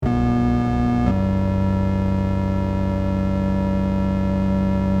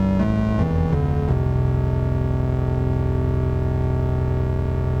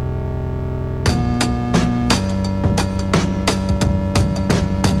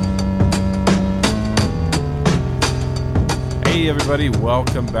Hey everybody,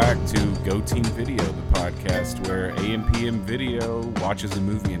 welcome back to Go Team Video, the podcast where AMPM Video watches a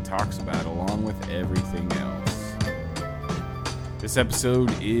movie and talks about it along with everything else. This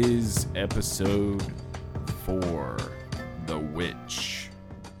episode is episode 4, The Witch.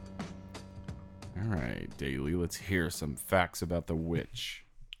 Alright, Daly, let's hear some facts about The Witch.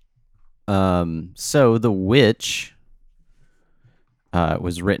 So The Witch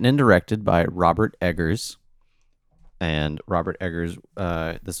was written and directed by Robert Eggers. And Robert Eggers,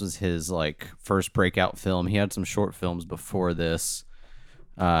 this was his first breakout film. He had some short films before this,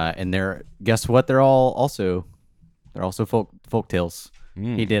 and guess what? They're also folk tales.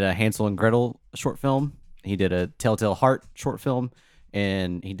 He did a Hansel and Gretel short film. He did a Telltale Heart short film,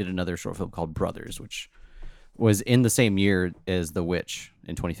 and he did another short film called Brothers, which was in the same year as The Witch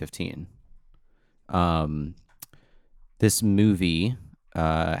in 2015. This movie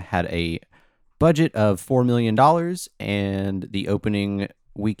had a budget of $4 million, and the opening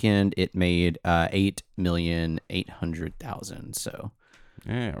weekend it made $8,800,000. So,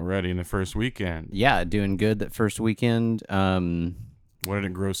 Yeah, already in the first weekend. yeah, doing good that first weekend. What did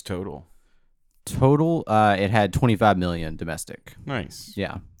it gross total? Total, it had 25 million domestic. Nice.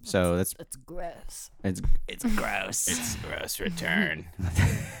 Yeah, so that's gross. it's gross. It's gross return.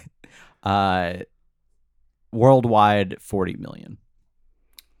 Worldwide 40 million.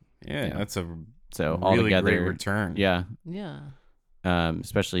 Yeah, that's a So really altogether, great return. yeah. Yeah.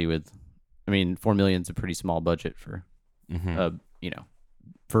 Especially with, 4 million's a pretty small budget for, Mhm.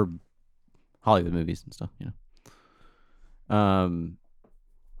 for Hollywood movies and stuff.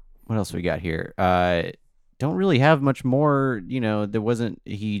 What else we got here? Don't really have much more. There wasn't.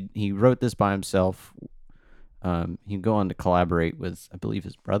 He wrote this by himself. He'd go on to collaborate with, I believe,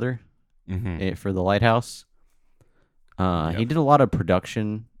 his brother for The Lighthouse. He did a lot of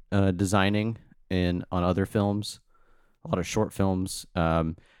production designing on other films, a lot of short films.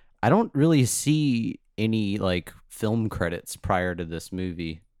 I don't really see any film credits prior to this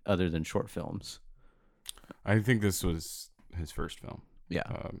movie other than short films. I think this was his first film. Yeah.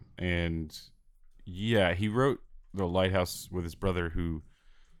 He wrote The Lighthouse with his brother, who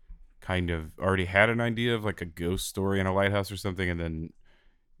kind of already had an idea of a ghost story in a lighthouse or something, and then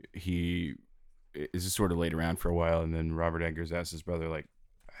he is just sort of laid around for a while, and then Robert Eggers asked his brother,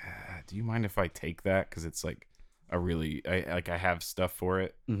 do you mind if I take that? Because it's I have stuff for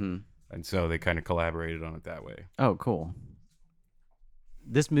it. Mm-hmm. And so they kind of collaborated on it that way. Oh, cool.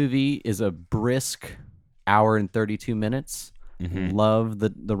 This movie is a brisk hour and 32 minutes. Mhm. Love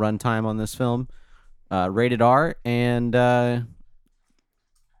the runtime on this film. Rated R, and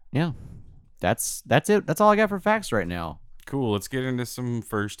yeah, that's it. That's all I got for facts right now. Cool. Let's get into some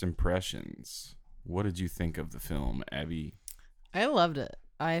first impressions. What did you think of the film, Abby? I loved it.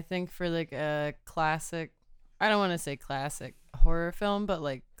 I think for a classic, I don't want to say classic horror film, but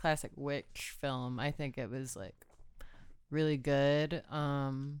classic witch film, I think it was really good.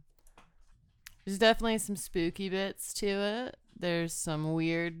 There's definitely some spooky bits to it. There's some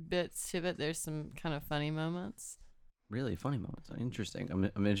weird bits to it. There's some kind of funny moments. Really funny moments. Interesting. I'm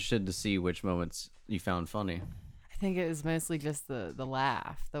interested to see which moments you found funny. I think it was mostly just the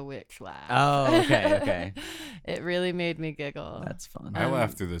laugh, the witch laugh. Oh, okay. It really made me giggle. That's fun. I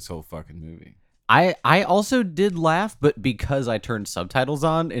laughed through this whole fucking movie. I also did laugh, but because I turned subtitles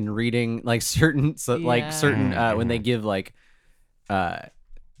on and reading certain when they give not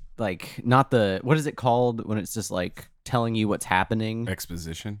the, what is it called when it's just telling you what's happening,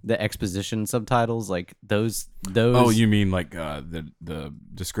 Exposition. the exposition subtitles, those. Oh, you mean the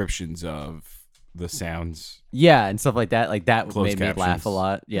descriptions of the sounds? Yeah, and stuff like that. That Closed made me laugh captions. a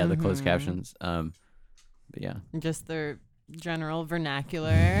lot. Yeah, the closed captions. But yeah. Just their general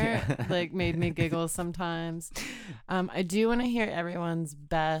vernacular made me giggle sometimes. I do want to hear everyone's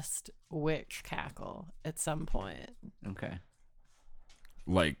best witch cackle at some point. Okay.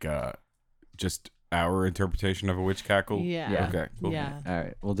 Just our interpretation of a witch cackle. Yeah. Okay. Cool. Yeah. All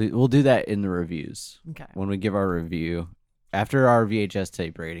right. We'll do that in the reviews. Okay. When we give our review, after our VHS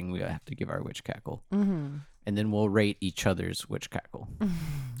tape rating, we have to give our witch cackle, and then we'll rate each other's witch cackle.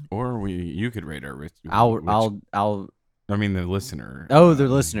 Or you could rate our witch. I'll. I mean the listener. Oh, the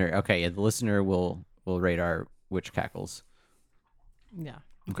listener. Okay, yeah, the listener will rate our witch cackles. Yeah.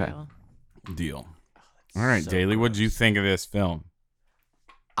 Okay. Deal. Deal. All right, so Daly. What did you gross. think of this film?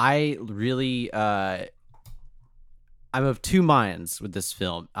 I really, I'm of two minds with this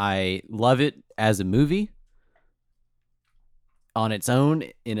film. I love it as a movie on its own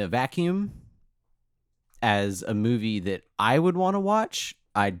in a vacuum. As a movie that I would want to watch,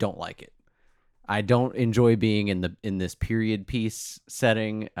 I don't like it. I don't enjoy being in this period piece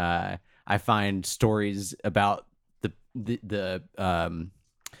setting. I find stories about the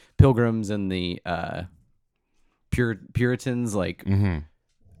pilgrims and the Puritans like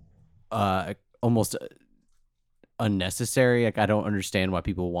almost unnecessary. Like I don't understand why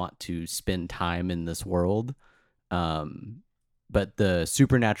people want to spend time in this world. But the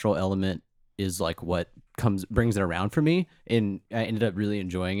supernatural element is like what brings it around for me, and I ended up really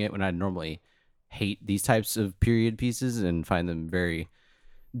enjoying it when I normally hate these types of period pieces and find them very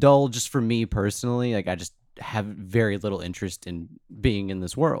dull. Just for me personally, like I just have very little interest in being in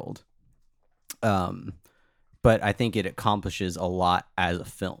this world. But I think it accomplishes a lot as a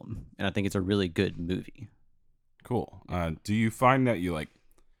film, and I think it's a really good movie. Cool. Do you find that you like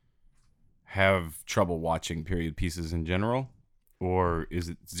have trouble watching period pieces in general, or is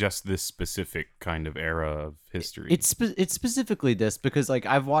it just this specific kind of era of history? It's specifically this because like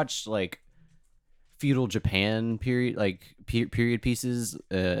I've watched like feudal Japan period period pieces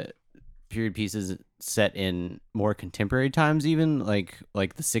set in more contemporary times, even like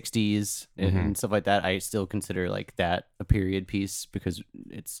the 60s and stuff like that. I still consider like that a period piece because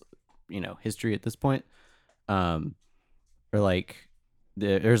it's history at this point. Or like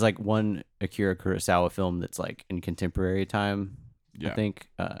there's like one Akira Kurosawa film that's like in contemporary time, I think,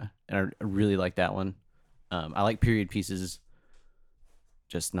 and I really like that one. I like period pieces,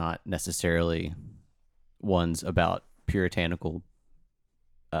 just not necessarily ones about puritanical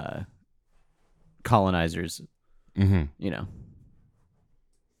colonizers.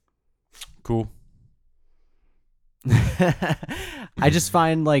 Cool. I just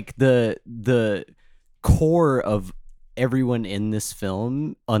find like the core of everyone in this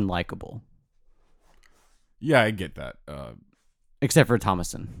film unlikable. Yeah, I get that. Except for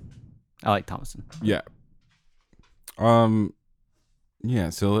Thomason. I like Thomason. Yeah. Yeah.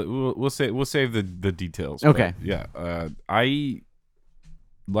 So we'll save the details. Okay. But yeah. I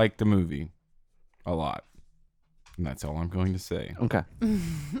like the movie a lot, and that's all I'm going to say. Okay.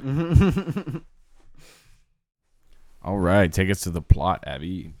 All right, take us to the plot,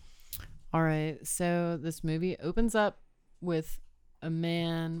 Abby. All right. So this movie opens up with a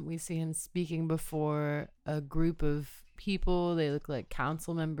man. We see him speaking before a group of people. They look like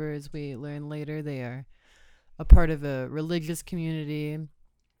council members. We learn later they are a part of a religious community.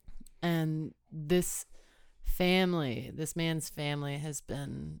 And this man's family has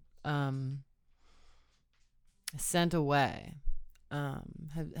been sent away.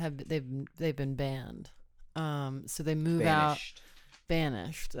 They've been banned. So they move out.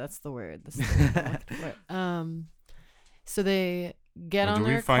 Banished. That's the word. So they get on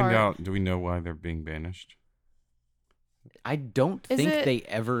their car. Do we know why they're being banished? I don't think they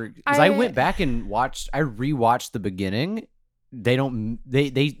ever, because I went back and rewatched the beginning.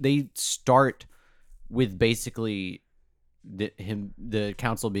 They start with basically the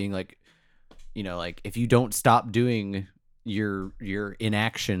council being like, like if you don't stop doing your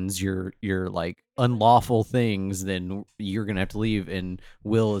inactions, your like unlawful things, then you're gonna have to leave. And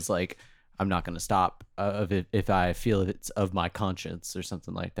Will is like, I'm not gonna stop if I feel it's of my conscience or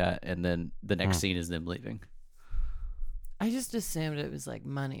something like that. And then the next scene is them leaving. I just assumed it was like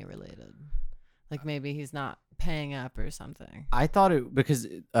money related, like maybe he's not paying up or something. I thought it because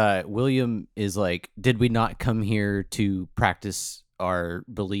William is like, did we not come here to practice our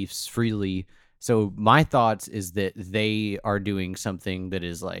beliefs freely? So my thoughts is that they are doing something that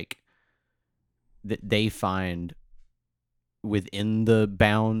is like that they find within the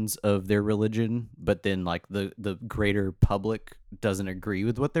bounds of their religion, but then like the greater public doesn't agree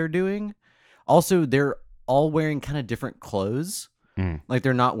with what they're doing. Also, they're all wearing kind of different clothes. Like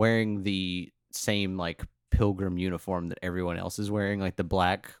they're not wearing the same like pilgrim uniform that everyone else is wearing, like the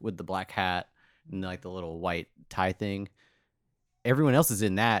black with the black hat and like the little white tie thing. Everyone else is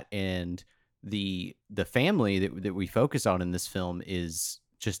in that, and the family that we focus on in this film is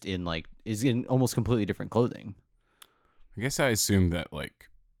just in almost completely different clothing. I guess I assumed that like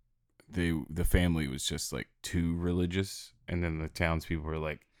the family was just like too religious, and then the townspeople were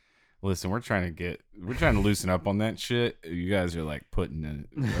like, listen, we're trying to loosen up on that shit. You guys are like putting a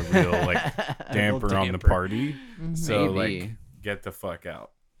real like damper on the party. So Maybe. like get the fuck out.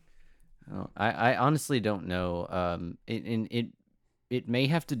 Oh, I honestly don't know. It may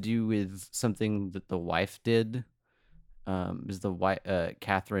have to do with something that the wife did. Is the wife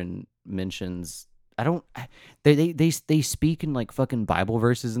Catherine mentions. They speak in like fucking Bible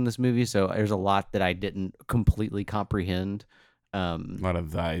verses in this movie, so there's a lot that I didn't completely comprehend. A lot of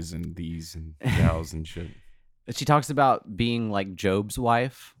thys and these and thous and shit. She talks about being like Job's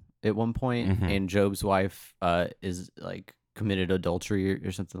wife at one point, and Job's wife is like committed adultery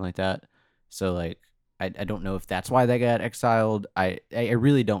or something like that. So like I don't know if that's why they got exiled. I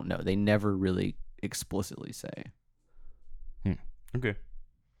really don't know. They never really explicitly say. Okay.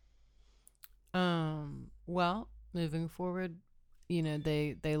 Well, moving forward,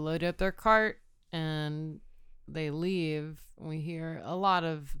 they load up their cart and they leave. We hear a lot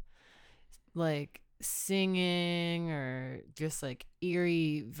of like singing or just like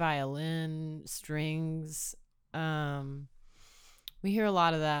eerie violin strings. We hear a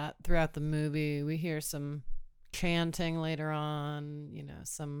lot of that throughout the movie. We hear some chanting later on,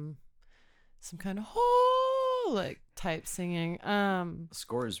 some kind of like type singing. The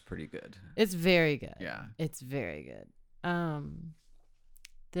score is pretty good. It's very good. Yeah. It's very good.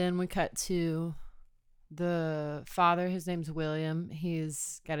 Then we cut to the father. His name's William.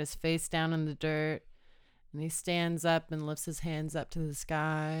 He's got his face down in the dirt, and he stands up and lifts his hands up to the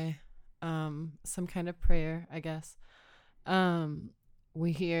sky. Some kind of prayer, I guess.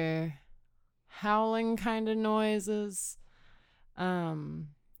 We hear howling kind of noises. And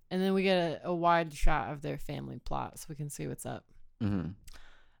then we get a wide shot of their family plot so we can see what's up. Mm-hmm.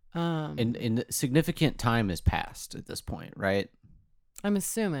 And significant time has passed at this point, right? I'm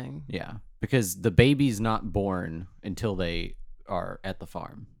assuming. Yeah, because the baby's not born until they are at the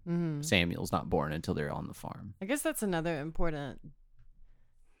farm. Mm-hmm. Samuel's not born until they're on the farm. I guess that's another important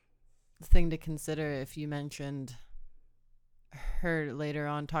thing to consider if you mentioned her later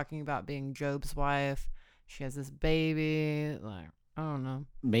on talking about being Job's wife. She has this baby. Like, I don't know.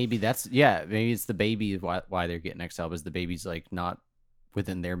 Maybe it's the baby why they're getting exiled, because the baby's like not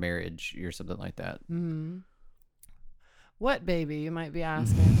within their marriage or something like that. Mm-hmm. What baby, you might be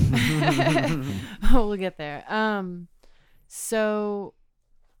asking. We'll get there. So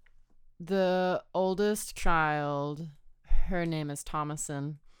the oldest child, her name is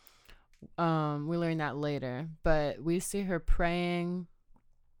Thomason. We learn that later, but we see her praying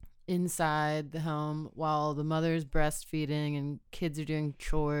inside the home while the mother's breastfeeding and kids are doing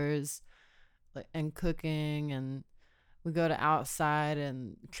chores and cooking, and we go to outside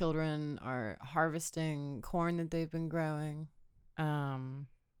and children are harvesting corn that they've been growing.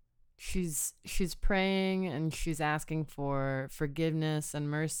 She's praying and she's asking for forgiveness and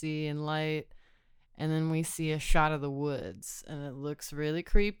mercy and light. And then we see a shot of the woods, and it looks really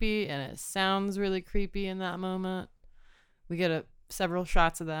creepy and it sounds really creepy in that moment. We get several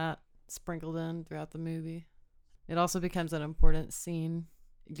shots of that sprinkled in throughout the movie. It also becomes an important scene,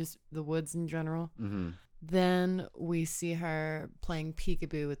 just the woods in general. Mm-hmm. Then we see her playing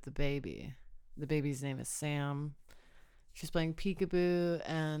peekaboo with the baby. The baby's name is Sam. She's playing peekaboo,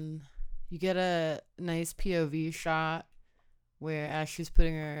 and you get a nice POV shot where as she's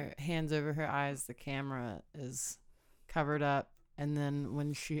putting her hands over her eyes, the camera is covered up. And then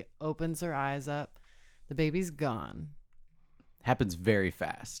when she opens her eyes up, the baby's gone. Happens very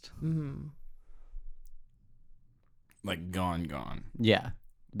fast. Mm-hmm. Like gone. Yeah.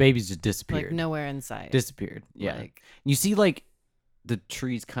 Baby's just disappeared. Like nowhere in sight. Disappeared. Yeah. Like, you see like the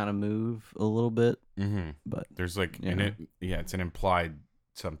trees kind of move a little bit, Mm-hmm. but There's like Yeah. it's an implied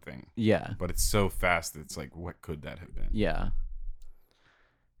something, yeah. but it's so fast that it's like, what could that have been? Yeah.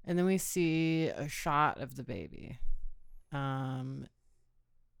 and then we see a shot of the baby. In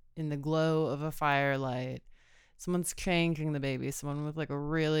the glow of a firelight. Someone's changing the baby. Someone with like a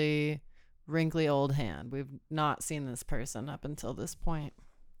really wrinkly old hand. We've not seen this person up until this point.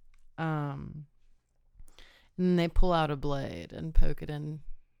 And then they pull out a blade and poke it in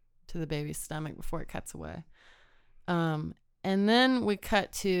to the baby's stomach before it cuts away. And then we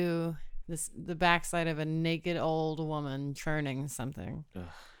cut to the backside of a naked old woman churning something, Ugh.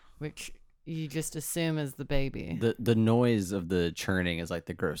 which you just assume is the baby. The noise of the churning is like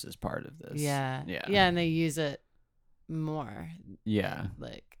the grossest part of this. Yeah. Yeah. Yeah, and they use it more, Yeah.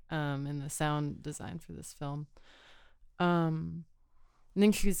 like in the sound design for this film. And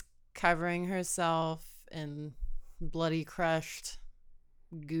then she's covering herself in bloody crushed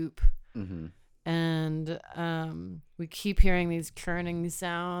goop, Mm-hmm. and we keep hearing these churning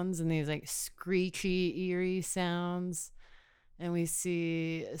sounds and these like screechy eerie sounds, and we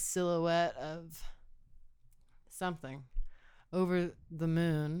see a silhouette of something over the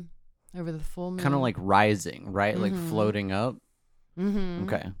moon, over the full moon, Kind of like rising, right? Like Mhm. floating up. mm-hmm.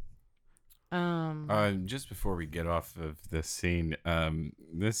 Okay. Just before we get off of this scene,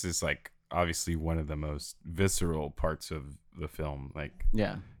 this is like obviously one of the most visceral parts of the film. Like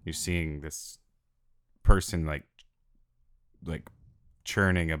Yeah. you're seeing this person like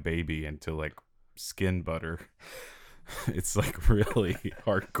churning a baby into like skin butter. It's like really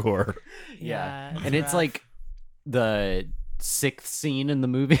hardcore. Yeah, And it's rough. like the sixth scene in the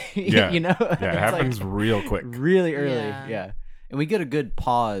movie. Yeah. You know? Yeah, it It's, happens like, real quick. really early. Yeah. Yeah. And we get a good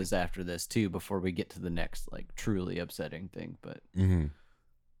pause after this too before we get to the next like truly upsetting thing. But Mm-hmm.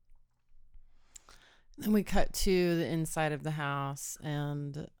 Then we cut to the inside of the house,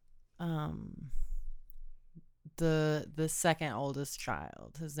 and um, the second oldest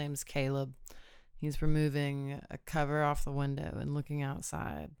child, his name's Caleb. He's removing a cover off the window and looking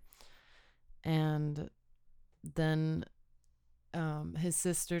outside. And then his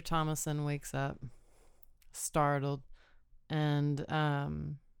sister Thomason wakes up, startled, and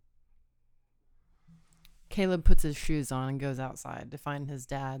Caleb puts his shoes on and goes outside to find his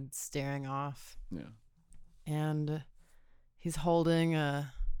dad staring off. Yeah. And he's holding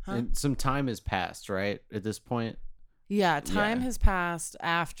a... Huh? And some time has passed, right? At this point. Yeah, time Yeah. has passed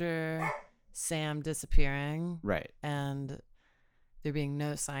after Sam disappearing. Right. And there being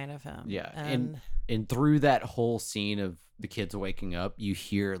no sign of him. Yeah. And And through that whole scene of the kids waking up, you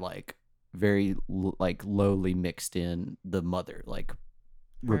hear like very like lowly mixed in the mother like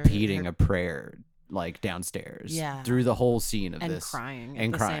repeating a prayer like downstairs. Yeah. Through the whole scene of and this. crying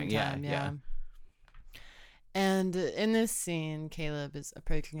And at crying, the same time. yeah. And in this scene, Caleb is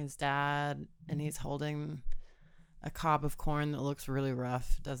approaching his dad, and he's holding a cob of corn that looks really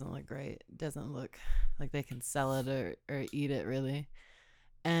rough. Doesn't look great. Doesn't look like they can sell it or eat it, really.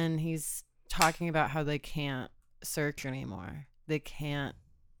 And he's talking about how they can't search anymore. They can't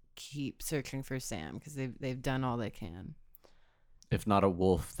keep searching for Sam because they've done all they can. If not a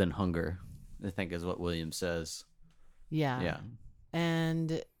wolf, then hunger, I think is what Williams says. Yeah. Yeah.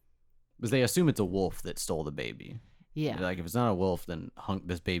 And Because they assume it's a wolf that stole the baby. yeah. Like, if it's not a wolf, then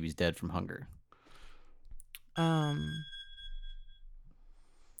this baby's dead from hunger.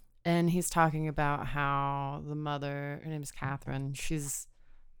 And he's talking about how the mother, her name is Catherine, she's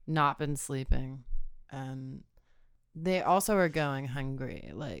not been sleeping. And they also are going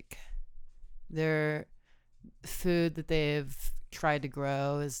hungry. Like, their food that they've tried to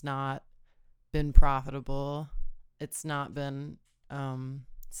grow has not been profitable. It's not been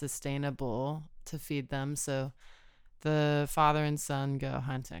sustainable to feed them. So the father and son go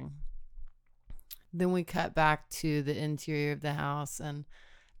hunting. Then we cut back to the interior of the house, and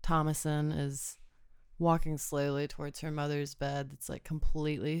Thomason is walking slowly towards her mother's bed that's like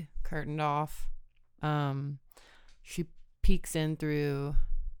completely curtained off. She peeks in through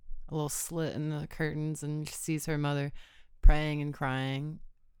a little slit in the curtains and she sees her mother praying and crying.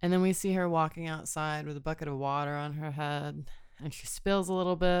 And then we see her walking outside with a bucket of water on her head, and she spills a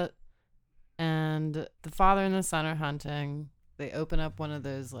little bit. And the father and the son are hunting. They open up one of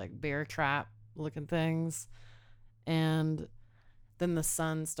those like bear trap looking things, and then the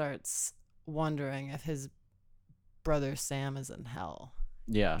son starts wondering if his brother Sam is in hell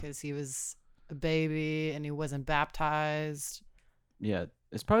Yeah. because he was a baby and he wasn't baptized. Yeah.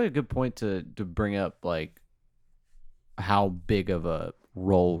 It's probably a good point to bring up, like, how big of a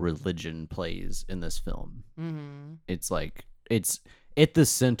role religion plays in this film. Mm-hmm. It's like, it's at the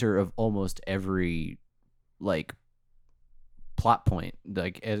center of almost every, like, plot point,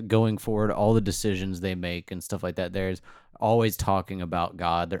 like going forward, all the decisions they make and stuff like that. There's always talking about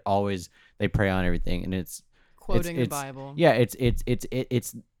God. They pray on everything, and it's Quoting the it's Bible. Yeah,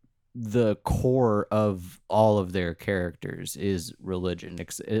 it's the core of all of their characters is religion,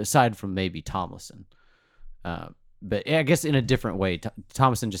 aside from maybe Tomlinson. But I guess in a different way,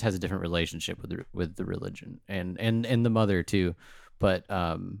 Thomason just has a different relationship with the religion and the mother too. But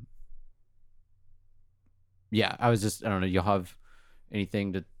yeah, I don't know. You'll have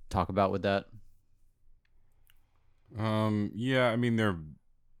anything to talk about with that? Yeah, I mean,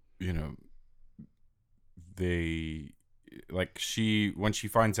 when she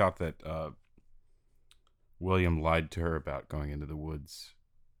finds out that William lied to her about going into the woods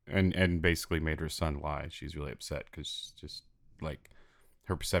and basically made her son lie, she's really upset because just like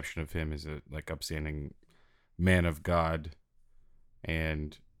her perception of him is a like upstanding man of God,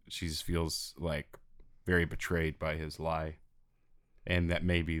 and she just feels like very betrayed by his lie, and that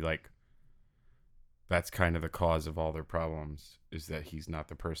maybe like that's kind of the cause of all their problems, is that he's not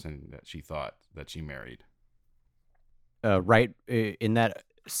the person that she thought that she married. Right in that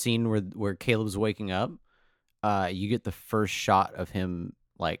scene where Caleb's waking up, you get the first shot of him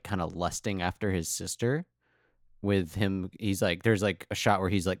like kind of lusting after his sister. With him, he's like, there's like a shot where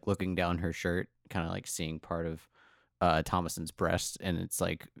he's like looking down her shirt, kind of like seeing part of Thomason's breast, and it's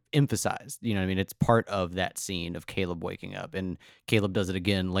like emphasized. You know what I mean? It's part of that scene of Caleb waking up, and Caleb does it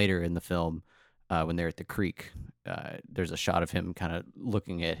again later in the film when they're at the creek. There's a shot of him kind of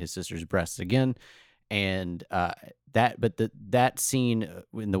looking at his sister's breasts again, and that scene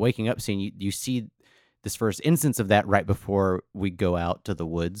in the waking up scene, you see this first instance of that right before we go out to the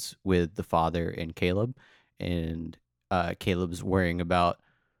woods with the father and Caleb, and Caleb's worrying about,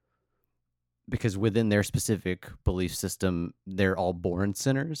 because within their specific belief system, they're all born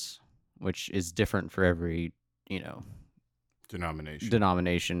sinners. which is different for every, Denomination.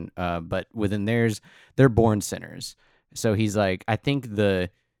 denomination. But within theirs, they're born sinners. So he's like, I think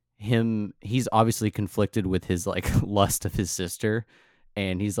he's obviously conflicted with his like lust of his sister,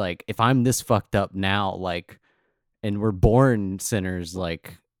 and he's like, if I'm this fucked up now, like, and we're born sinners,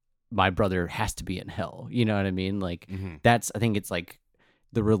 like, my brother has to be in hell. You know what I mean? Like, I think it's like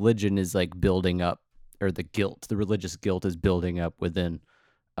the religion is like building up, or the religious guilt is building up within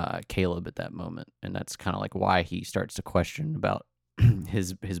Caleb at that moment, and that's kind of like why he starts to question about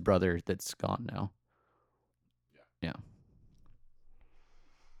his brother that's gone now. Yeah.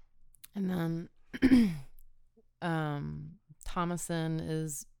 And then Thomason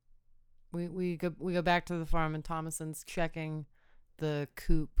is we go back to the farm, and Thomason's checking the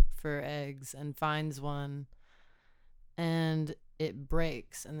coop for eggs and finds one, and it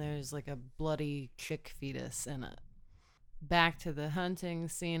breaks, and there's like a bloody chick fetus in it. Back to the hunting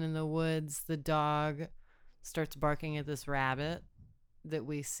scene in the woods, the dog starts barking at this rabbit that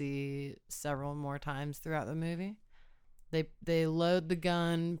we see several more times throughout the movie. They load the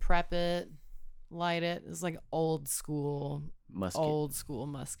gun, prep it, light it. It's like old school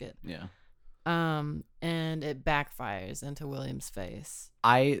musket. Yeah. And it backfires into William's face.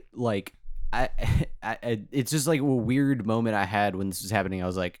 It's just like a weird moment I had when this was happening.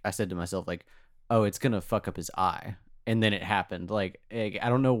 I said to myself, like, oh, it's gonna fuck up his eye. And then it happened. Like, I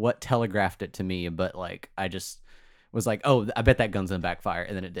don't know what telegraphed it to me, but like, I just was like, oh, I bet that gun's gonna backfire.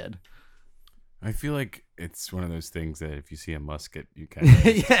 And then it did. I feel like it's one of those things that if you see a musket, you kind of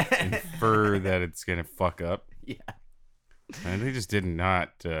infer that it's gonna fuck up. Yeah. And they just did not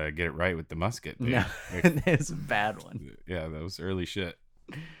get it right with the musket. Dude. No, Like, it's a bad one. yeah, that was early shit.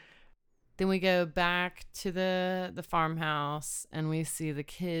 Then we go back to the farmhouse, and we see the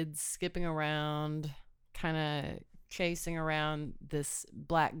kids skipping around, kind of chasing around this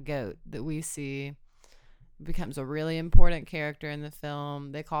black goat that we see becomes a really important character in the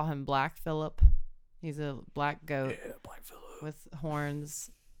film. They call him Black Phillip. He's a black goat Black Phillip with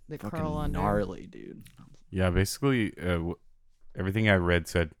horns that fucking curl under. gnarly, dude. Yeah, basically, everything I read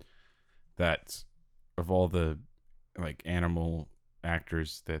said that of all the like animal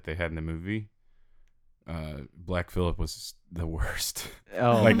actors that they had in the movie, Black Phillip was the worst.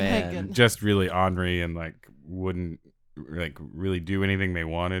 Oh Like, man. Just really ornery and like wouldn't like really do anything they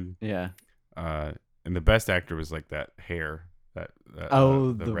wanted. Yeah. And the best actor was like that hare. That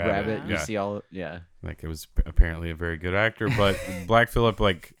the rabbit. Yeah, You see all. Yeah. like it was apparently a very good actor. But Black Phillip,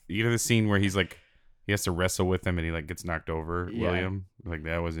 like the scene where he's like he has to wrestle with him and he like gets knocked over. Yeah. William, like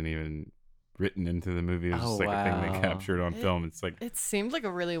that wasn't even written into the movie. It was just like a thing they wow. captured on film. It's like It seemed like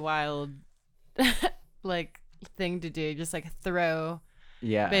a really wild like thing to do, just like throw.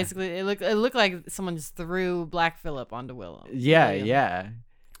 Yeah. Basically, it looked like someone just threw Black Phillip onto William. Yeah.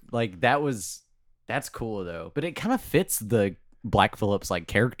 Like that's cool though, but it kind of fits the Black Phillip's like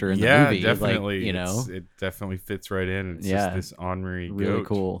character in the movie. definitely. Like, it definitely fits right in. It's Yeah. just this ornery really goat.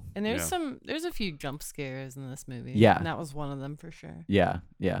 cool. And there's a few jump scares in this movie. Yeah. And that was one of them for sure. Yeah.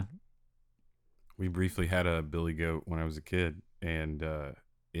 We briefly had a billy goat when I was a kid, and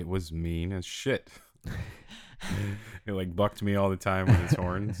it was mean as shit. It like bucked me all the time with its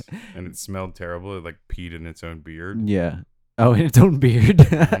horns, and it smelled terrible. It like peed in its own beard. Yeah. Oh, in its own beard.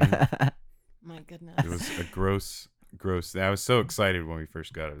 My goodness. It was a gross. I was so excited when we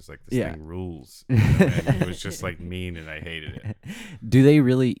first got it. I was like, this Yeah. thing rules. And it was just like mean, and I hated it. Do they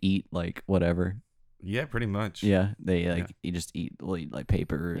really eat like whatever? Yeah, pretty much. Yeah, they like you just eat like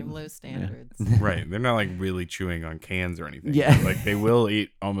paper. They have And, low standards. Right. They're not like really chewing on cans or anything. Yeah. Like they will eat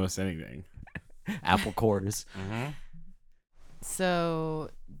almost anything. apple cores. So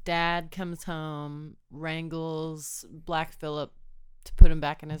Dad comes home, wrangles Black Phillip to put him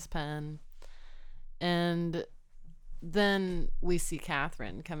back in his pen, and then we see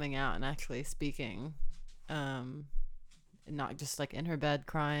Catherine coming out and actually speaking, not just like in her bed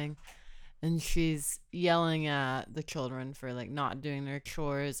crying, and she's yelling at the children for like not doing their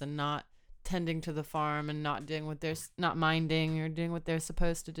chores and not tending to the farm and not doing what they're not minding or doing what they're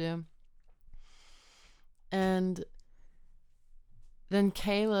supposed to do. And then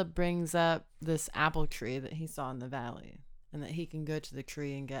Caleb brings up this apple tree that he saw in the valley, and that he can go to the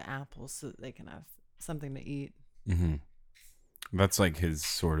tree and get apples so that they can have something to eat. Mm-hmm. That's like his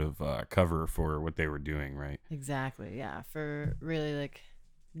sort of cover for what they were doing, right? Exactly, yeah, for really like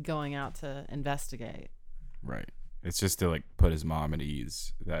going out to investigate. Right. It's just to like put his mom at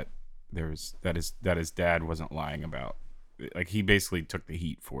ease that his dad wasn't lying about. Like he basically took the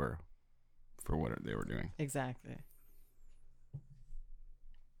heat for what they were doing. Exactly.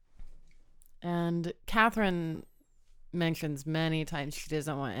 And Catherine mentions many times she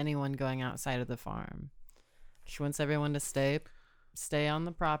doesn't want anyone going outside of the farm. She wants everyone to stay on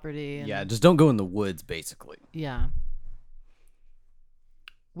the property. And, Yeah, just don't go in the woods, basically. yeah.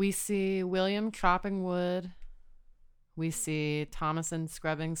 We see William chopping wood. We see Thomason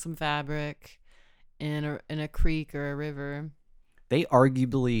scrubbing some fabric in a creek or a river. They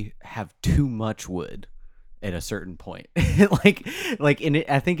arguably have too much wood at a certain point. like in it,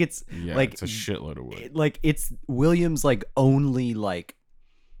 I think it's Yeah, like it's a shitload of wood. like it's William's like only like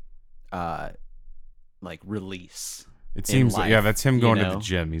release. It in seems like, yeah, life, that's him you going to know? the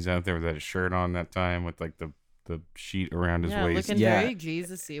gym. He's out there with that shirt on that time with like the sheet around his Yeah, waist. looking Yeah. very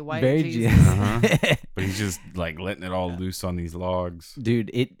Jesus-y, white Very Jesus. But he's just like letting it all loose on these logs. Dude,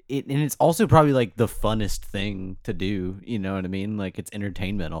 it and it's also probably like the funnest thing to do, you know what I mean? Like it's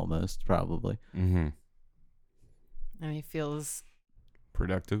entertainment almost, probably. Mm-hmm. And he feels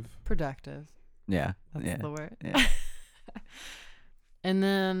Productive. productive. Yeah. That's yeah. the word. Yeah. And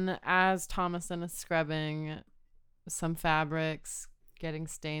then as Thomason is scrubbing some fabrics, getting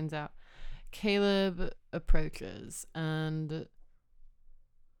stains out, Caleb approaches and,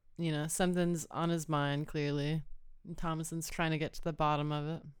 you know, something's on his mind, clearly. And Thomason's trying to get to the bottom of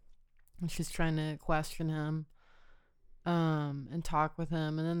it. And she's trying to question him and talk with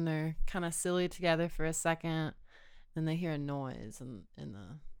him. And then they're kind of silly together for a second. Then they hear a noise in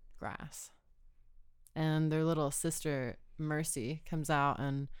the grass. And their little sister, Mercy, comes out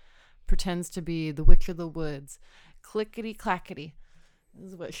and pretends to be the Witch of the Woods. Clickety clackety.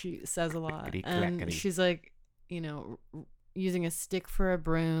 This is what she says a lot. And Clickety-clackety. she's like, you know, using a stick for a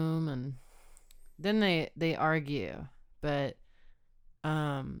broom. And then they argue. But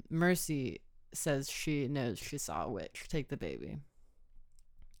Mercy says she knows she saw a witch take the baby.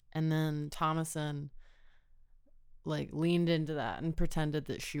 And then Thomason like leaned into that and pretended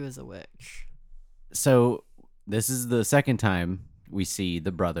that she was a witch. So this is the second time we see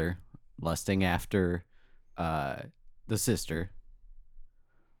the brother lusting after the sister.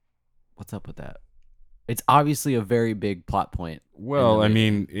 What's up with that? It's obviously a very big plot point. Well, I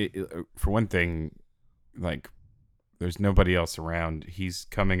movie. mean, for one thing, like, there's nobody else around. He's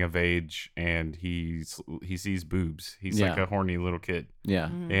coming of age, and he sees boobs. He's like Yeah. a horny little kid, Yeah.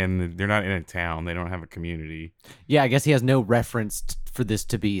 Mhm. and they're not in a town. They don't have a community. Yeah, I guess he has no reference for this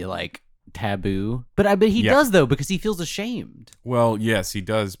to be like taboo. But he Yeah. does though because he feels ashamed. Well, yes, he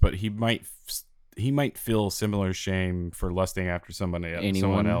does, but he might feel similar shame for lusting after someone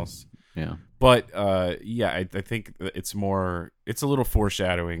Anyone? else. Yeah. But yeah, I think it's a little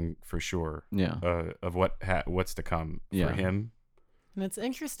foreshadowing for sure Yeah. of what's to come Yeah. for him. And it's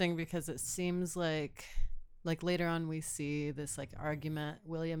interesting because it seems like later on we see this like argument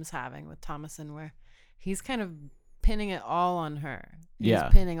William's having with Thomason where he's kind of pinning it all on her. Yeah.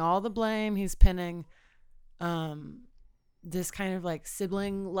 He's pinning all the blame. He's pinning this kind of like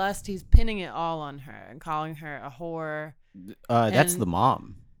sibling lust. He's pinning it all on her and calling her a whore. That's And- the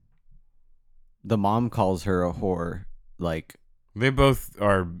mom. The mom calls her a whore. Like, They both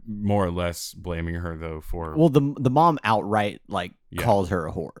are more or less blaming her though for well, the mom outright like Yeah. calls her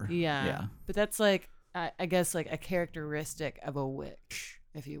a whore. Yeah. Yeah. But that's like, I guess like a characteristic of a witch,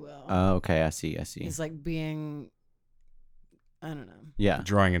 if you will. Okay, I see. Is like being, I don't know. Yeah.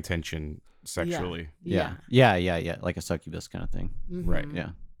 drawing attention sexually. Yeah. Like a succubus kind of thing. Right. Mhm. Yeah.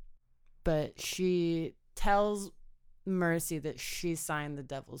 But she tells Mercy that she signed the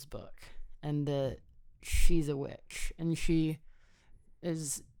devil's book and that she's a witch. And she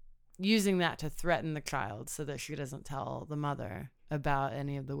is using that to threaten the child so that she doesn't tell the mother about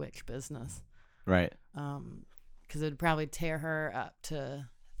any of the witch business. Right. Because it would probably tear her up to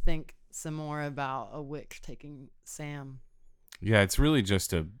think some more about a witch taking Sam. Yeah, it's really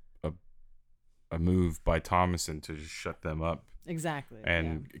just a move by Thomason to just shut them up Exactly.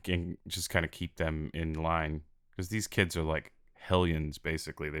 and just kind of keep them in line because these kids are like hellions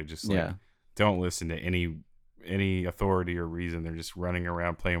basically. They just like Yeah. don't listen to any authority or reason. They're just running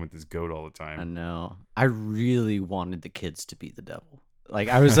around playing with this goat all the I time. know. I really wanted the kids to be the devil. Like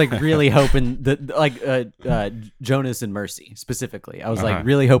I was like really hoping that like Jonas and Mercy specifically. I was like Uh-huh.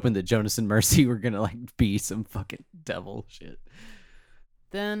 really hoping that Jonas and Mercy were gonna like be some fucking devil shit.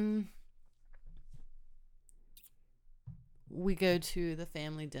 Then we go to the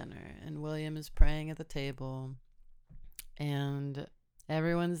family dinner, and William is praying at the table, and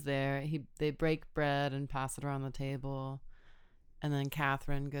everyone's there. They break bread and pass it around the table, and then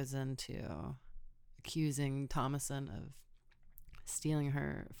Catherine goes into accusing Thomason of stealing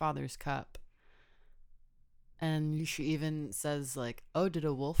her father's cup. And she even says like, "Oh, did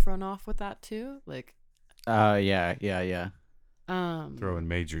a wolf run off with that too?" Like, Yeah. Throwing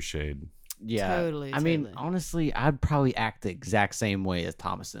major shade. Yeah. Totally. I mean, totally. honestly, I'd probably act the exact same way as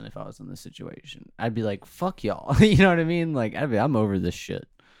Thomason if I was in this situation. I'd be like, "Fuck y'all," you know what I mean? Like, I'm over this shit.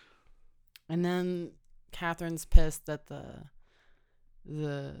 And then Catherine's pissed that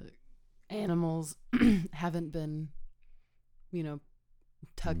the animals haven't been,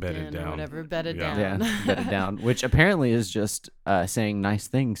 tucked Bedded in down. or whatever, bedded Yeah. down. Yeah, bedded down, which apparently is just saying nice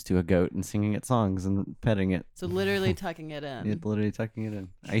things to a goat and singing it songs and petting it. So literally tucking it in. Literally tucking it in.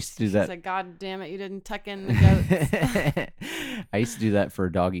 I used to do She's that. like, God damn it, you didn't tuck in the goats. I used to do that for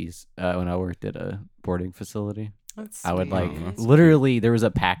doggies when I worked at a boarding facility. That's I would sweet. like that's literally there was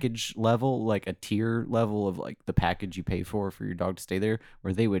a package level, like a tier level of like the package you pay for your dog to stay there,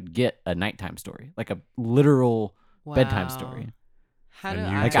 where they would get a nighttime story, like a literal bedtime Wow. story. How And do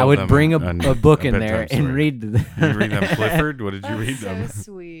you I? Like tell I would them bring a a book in bedtime there and story. read to them. You read them Clifford? What did you That's read so them?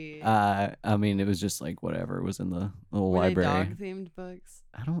 sweet. I mean, it was just like whatever was in the little Were library. they dog themed books?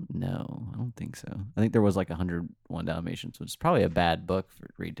 I don't know. I don't think so. I think there was like 101 Dalmatians, which is probably a bad book for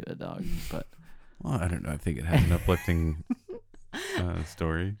read to a dog. But Well, I don't know. I think it had an uplifting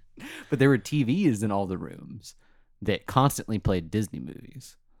story. but there were TVs in all the rooms that constantly played Disney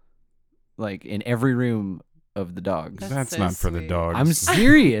movies, like in every room of the dogs. That's That's so not for the sweet. dogs. I'm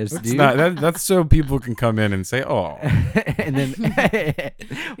serious, That's dude. not. That's so people can come in and say, "Oh, And then,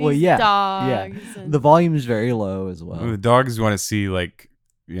 well, These yeah, dogs and- the volume is very low as the well. dogs want to see like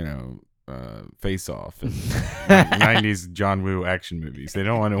Face Off and 90s John Woo action movies. They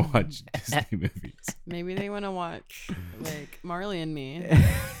don't want to watch Disney movies." Maybe they want to watch like Marley and Me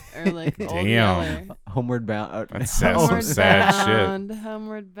or like Old Damn. Yeller. Homeward Bound. That's sad. Some Homeward sad shit. bound,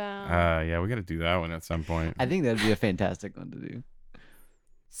 Homeward bound. Yeah, we got to do that one at some point. I think that'd be a fantastic one to do.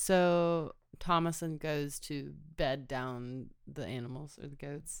 So Thomason goes to bed down the animals or the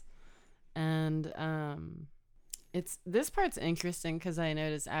goats, and it's this part's interesting because I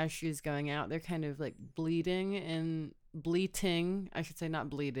noticed as she's going out, they're kind of like bleeding and bleating. I should say not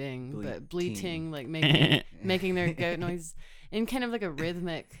bleeding, but bleating, like making their goat noise in kind of like a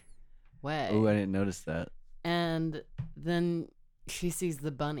rhythmic way. Oh, I didn't notice that. And then she sees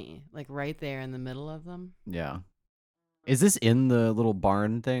the bunny like right there in the middle of them. Yeah. Is this in the little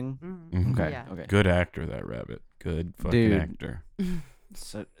barn thing? Mhm. Okay. Yeah. Okay. Good actor, that rabbit. Good fucking Dude. actor.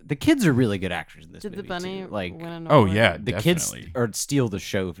 So the kids are really good actors in this Did the movie. bunny too. Like win an Oh award? yeah, the definitely. kids are steal the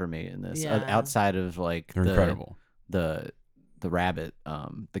show for me in this. Yeah. Outside of like They're incredible. the rabbit,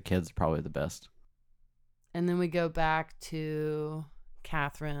 the kids are probably the best. And then we go back to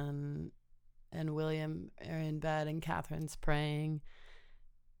Catherine and William are in bed and Catherine's praying.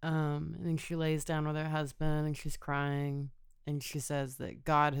 And then she lays down with her husband and she's crying and she says that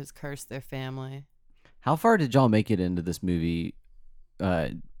God has cursed their family. How far did y'all make it into this movie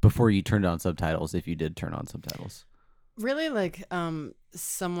before you turned on subtitles? If you did turn on subtitles, Really, like,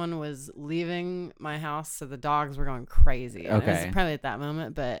 someone was leaving my house, so the dogs were going crazy. And It Okay. was probably at that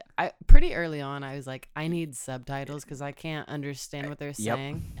moment, but pretty early on, I was like, I need subtitles because I can't understand what they're Yep.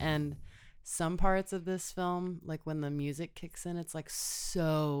 saying. And some parts of this film, like when the music kicks in, it's like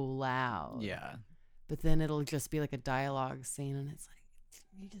so loud. yeah. But then it'll just be like a dialogue scene, and it's like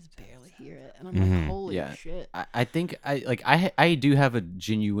you just barely hear it. And I'm Mhm. like, holy Yeah. shit! I think I do have a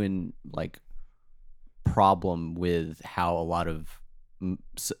genuine like problem with how a lot of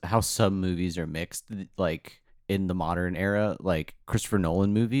how some movies are mixed, like in the modern era. Like Christopher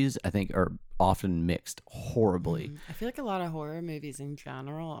Nolan movies, I think are often mixed horribly. I feel like a lot of horror movies in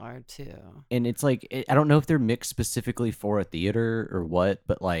general are too. And it's like I don't know if they're mixed specifically for a theater or what,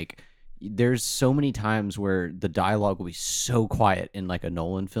 but like there's so many times where the dialogue will be so quiet in like a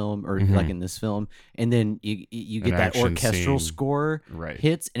Nolan film or like in this film, and then you get An that action orchestral scene. score Right.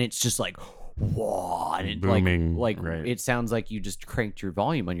 hits, and it's just like whoa, and it, Booming, like right. it sounds like you just cranked your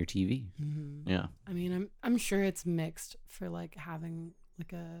volume on your TV. Mm-hmm. Yeah, I mean, I'm sure it's mixed for like having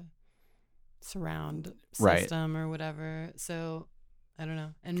like a surround Right. system or whatever. So I don't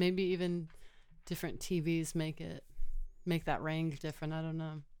know, and maybe even different TVs make that range different. I don't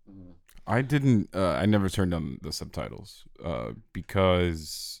know. I didn't. I never turned on the subtitles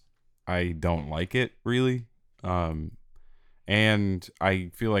because I don't like it really, and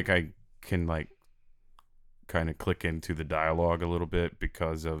I feel like I can like kind of click into the dialogue a little bit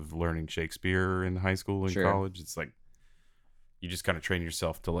because of learning Shakespeare in high school and Sure. college. It's like you just kind of train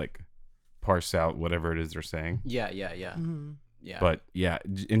yourself to like parse out whatever it is they're saying. yeah. Mm-hmm. Yeah. But yeah,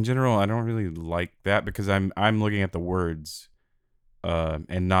 in general, I don't really like that because I'm looking at the words,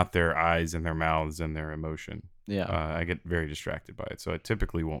 and not their eyes and their mouths and their emotion. yeah. I get very distracted by it, so I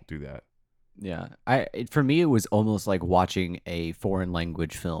typically won't do that. Yeah, for me it was almost like watching a foreign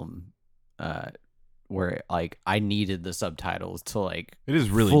language film, where like I needed the subtitles to like It is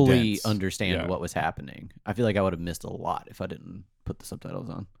really fully dense. understand Yeah. what was happening. I feel like I would have missed a lot if I didn't put the subtitles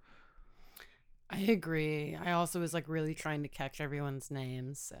on. I agree. I also was like really trying to catch everyone's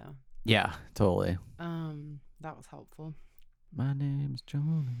names, so Yeah, totally. that was helpful. My name's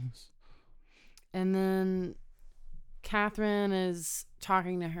Jonas. And then Catherine is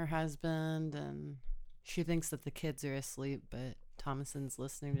talking to her husband, and she thinks that the kids are asleep, but Thomason's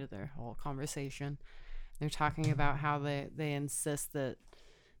listening to their whole conversation. They're talking about how they insist that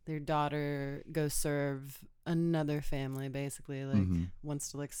their daughter go serve another family, basically, like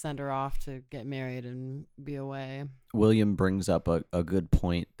wants to like send her off to get married and be away. William brings up a good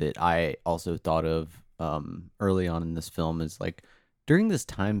point that I also thought of early on in this film is like during this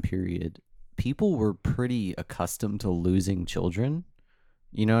time period, people were pretty accustomed to losing children.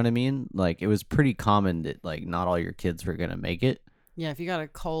 You know what I mean? Like it was pretty common that like not all your kids were gonna make it. Yeah, if you got a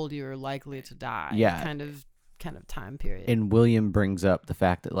cold, you were likely to die. Yeah. kind of time period. And William brings up the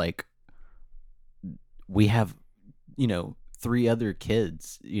fact that like we have, 3 other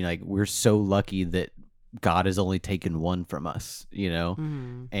kids. Like we're so lucky that God has only taken one from us.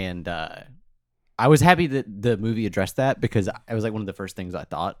 Mhm. And I was happy that the movie addressed that because it was like one of the first things I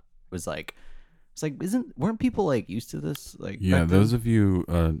thought was like, it's like weren't people like used to this? Like Yeah, back those then? of you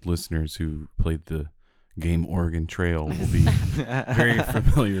listeners who played the game Oregon Trail will be very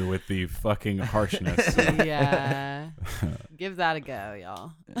familiar with the fucking harshness. Yeah. Give that a go,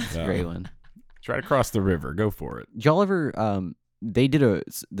 y'all. It's a great one. Try to cross the river. Go for it. Did y'all ever they did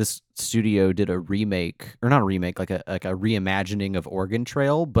this studio did a remake or not a remake like a reimagining of Oregon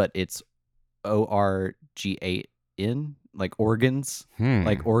Trail, but it's ORGAN like organs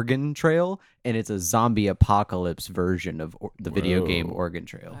like Oregon Trail, and it's a zombie apocalypse version of the video game Whoa. Oregon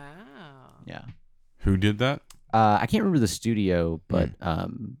Trail. Wow. Yeah. Who did that? I can't remember the studio, but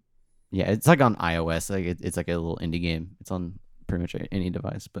yeah, it's like on iOS. Like it's like a little indie game. It's on pretty much any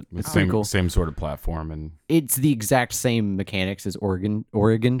device, but it's pretty Same cool. same sort of platform and It's the exact same mechanics as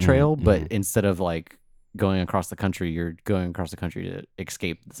Oregon Trail, but instead of like going across the country, you're going across the country to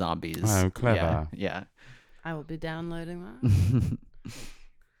escape the zombies. Oh, clever. Yeah. I will be downloading that.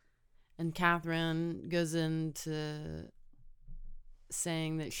 And Catherine goes into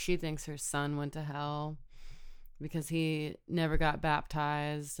saying that she thinks her son went to hell because he never got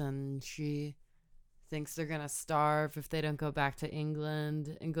baptized, and she thinks they're going to starve if they don't go back to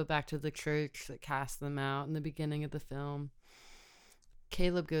England and go back to the church that cast them out in the beginning of the film.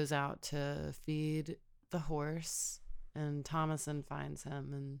 Caleb goes out to feed the horse, and Thomason finds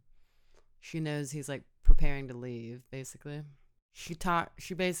him, and she knows he's like preparing to leave, basically. She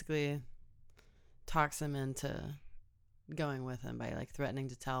basically talks him into going with him by like threatening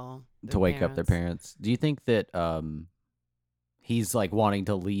to tell To wake up their parents. Do you think that he's like wanting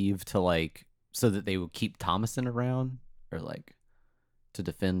to leave to like so that they will keep Thomason around, or like to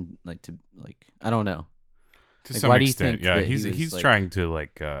defend, like to like I don't know. to Like, some why do you extent, think yeah, that he he's was, like- trying to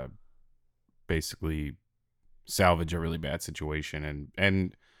like basically salvage a really bad situation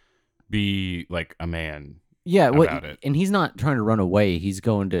and be like a man. Yeah, about it. And he's not trying to run away. He's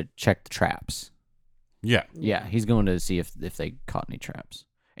going to check the traps. Yeah. Yeah, he's going to see if they caught any traps.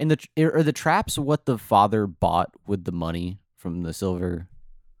 And are the traps what the father bought with the money from the silver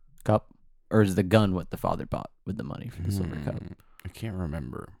cup, or is the gun what the father bought with the money from the silver cup? I can't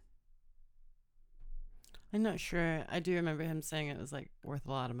remember. I'm not sure. I do remember him saying it was like worth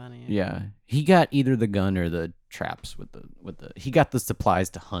a lot of money. Yeah, he got either the gun or the traps with the. He got the supplies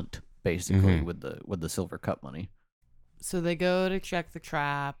to hunt basically Mhm. with the silver cup money. So they go to check the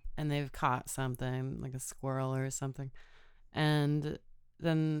trap, and they've caught something like a squirrel or something, and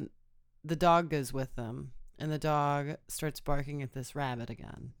then the dog goes with them, and the dog starts barking at this rabbit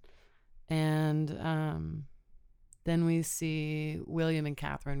again, and then we see William and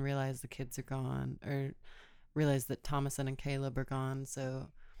Catherine realize the kids are gone, or realize that Thomason and Caleb are gone,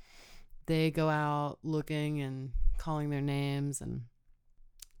 so they go out looking and calling their names, and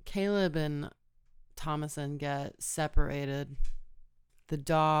Caleb and Thomason get separated. The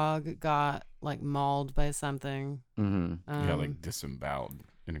dog got like mauled by something. Mm-hmm. Yeah, like disemboweled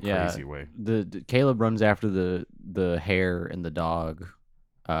in a Yeah. crazy way. The Caleb runs after the hare and the dog.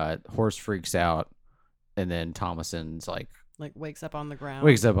 Horse freaks out, and then Thomason's like wakes up on the ground.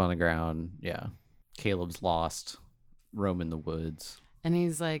 wakes up on the ground. Yeah, Caleb's lost, roaming the woods. And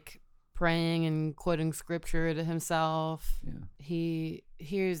he's like praying and quoting scripture to himself. Yeah. He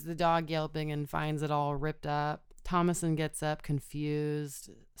hears the dog yelping and finds it all ripped up. Thomason gets up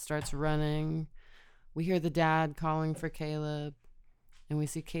confused, starts running. We hear the dad calling for Caleb, and we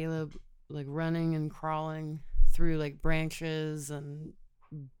see Caleb like running and crawling through like branches and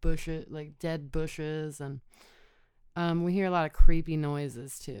bushes, like dead bushes, and we hear a lot of creepy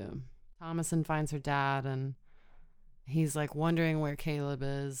noises too. Thomason finds her dad, and he's like wondering where Caleb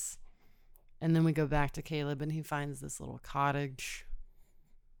is. And then we go back to Caleb, and he finds this little cottage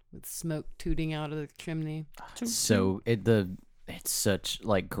with smoke tooting out of the chimney. So it's such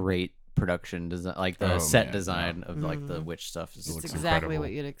like great production design, like the set design of like the witch stuff is It's looks exactly incredible.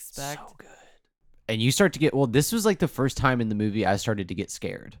 what you'd expect. so good. And you start to get this was like the first time in the movie I started to get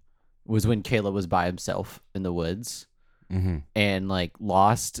scared. Was when Caleb was by himself in the woods and like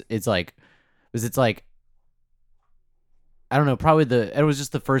lost. It's like I don't know, probably it was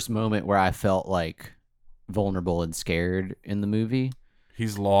just the first moment where I felt like vulnerable and scared in the movie.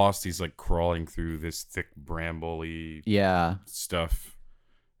 He's lost. He's like crawling through this thick brambly Yeah. stuff,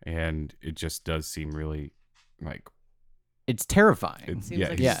 and it just does seem really like It's terrifying. It's- Seems Yeah,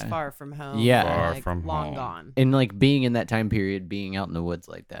 like he's- he's far from home. Yeah. Far like, from long home. gone. And like being in that time period, being out in the woods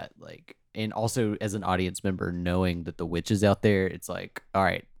like that, like, and also as an audience member knowing that the witch is out there, it's like, all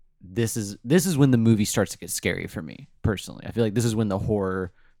right, this is when the movie starts to get scary for me personally. I feel like this is when the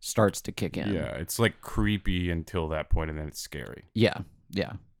horror starts to kick in. yeah, it's like creepy until that point, and then it's scary. Yeah.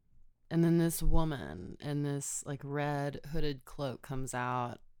 And then this woman in this like red hooded cloak comes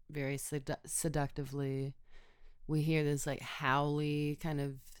out very seductively. We hear this like howly kind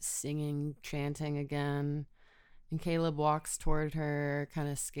of singing, chanting again. And Caleb walks toward her, kind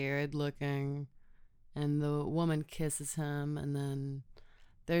of scared looking. And the woman kisses him. And then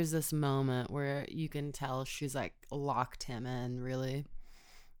there's this moment where you can tell she's like locked him in, really.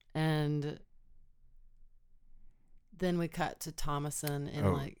 And then we cut to Thomason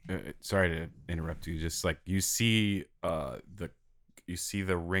and Sorry to interrupt you. Just like you see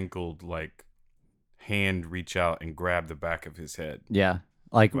the wrinkled like hand reach out and grab the back of his head. Yeah.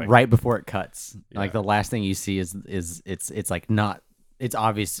 Like Like- right before it cuts. Like Yeah. the last thing you see is it's like not, it's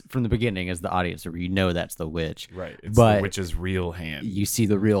obvious from the beginning as the audience member, you know that's the witch. Right. It's But- the witch's real hand. You see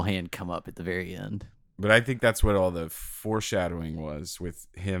the real hand come up at the very end. But I think that's what all the foreshadowing was with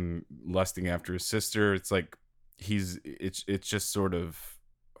him lusting after his sister. It's like it's just sort of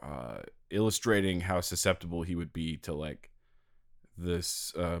illustrating how susceptible he would be to like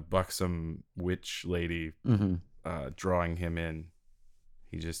this buxom witch lady Mm-hmm. drawing him in.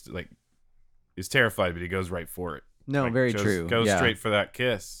 He just like is terrified, but he goes right for it. No, Like, very goes- true. Goes Yeah. straight for that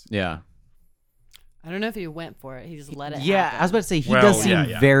kiss. Yeah. I don't know if he went for it. He just let it Yeah, happen. I was about to say he Well, does seem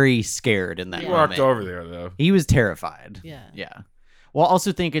yeah. very scared in that He He moment. walked over there though. He was terrified. Yeah. Yeah. Well, I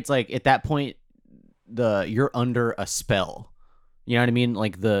also think it's like at that point you're under a spell. You know what I mean?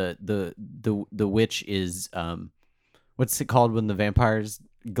 Like the witch is what's it called when the vampires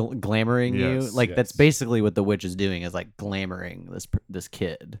glamoring you? Yes, Like that's yes. basically what the witch is doing, is like glamoring this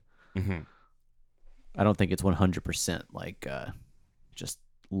kid. Mhm. I don't think it's 100% like just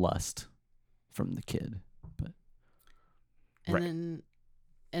lust from the kid. But And Right.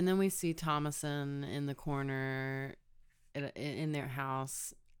 then we see Thomason in the corner in their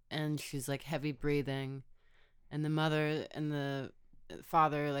house, and she's like heavy breathing, and the mother and the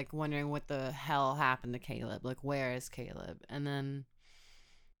father like wondering what the hell happened to Caleb, like where is Caleb? And then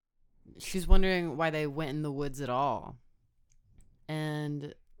she's wondering why they went in the woods at all.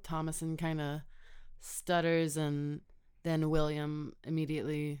 And Thomason kind of stutters, and then William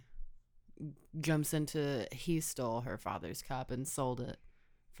immediately jumps into he stole her father's cup and sold it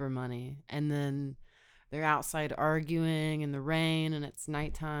for money. And then they're outside arguing in the rain, and it's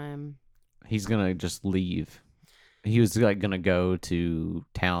nighttime. he's gonna just leave. He was like gonna go to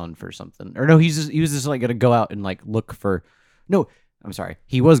town for something, or no, he was just like gonna go out and like look for. No, I'm sorry.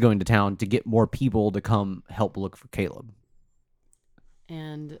 He was going to town to get more people to come help look for Caleb.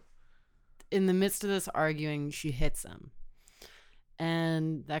 And in the midst of this arguing, she hits him.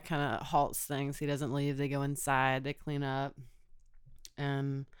 And that kind of halts things. He doesn't leave. They go inside. They clean up.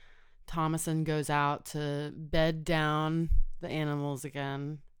 And Thomason goes out to bed down the animals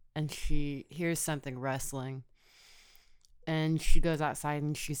again. And she hears something rustling. And she goes outside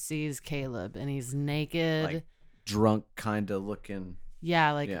and she sees Caleb. And he's naked. Like, drunk, kind of looking.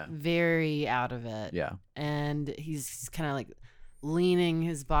 yeah, like yeah. very out of it. Yeah. And he's kind of like leaning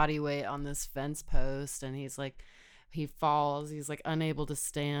his body weight on this fence post, and he's like, he falls, he's like unable to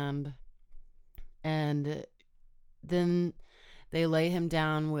stand. And then they lay him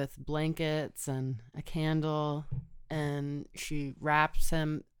down with blankets and a candle, and she wraps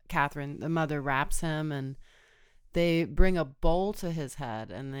him, Catherine, the mother, wraps him, and they bring a bowl to his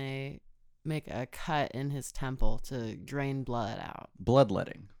head, and they make a cut in his temple to drain blood out.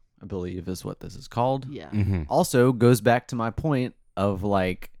 Bloodletting, I believe, is what this is called. Yeah. Mhm. Also goes back to my point of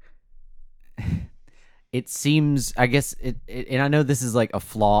like it seems, I guess and I know this is like a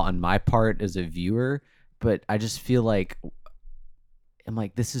flaw on my part as a viewer, but I just feel like I'm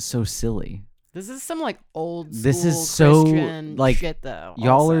like, this is so silly. This is some like old school This is so, Christian like, shit though.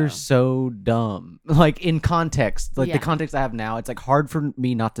 Y'all also. are so dumb. Like, in context, like Yeah. the context I have now, it's like hard for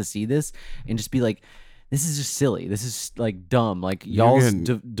me not to see this and just be like, this is just silly. This is like dumb. Like, y'all's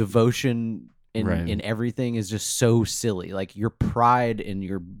devotion in everything is just so silly. Like, your pride and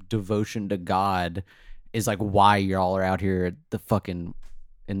your devotion to God is like why y'all are out here at the fucking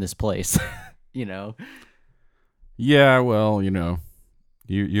in this place. You know? Yeah, well, you know,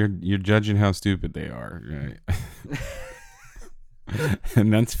 you're judging how stupid they are, right?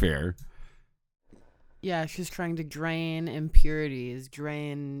 And that's fair. Yeah, she's trying to drain impurities,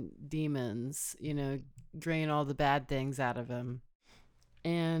 drain demons, you know, drain all the bad things out of him.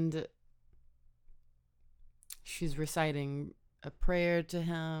 And she's reciting a prayer to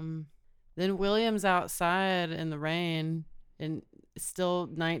him. Then William's outside in the rain, and it's still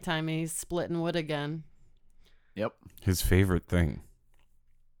nighttime, and he's splitting wood again. Yep. His favorite thing.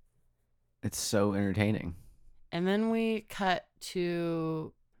 It's so entertaining. And then we cut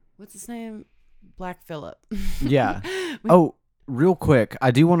to, what's his name? Black Phillip. Yeah. Oh, real quick,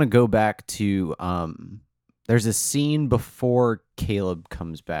 I do want to go back to there's a scene before Caleb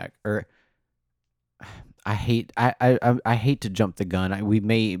comes back, or I hate to jump the gun. We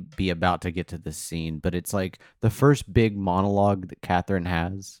may be about to get to this scene, but it's like the first big monologue that Catherine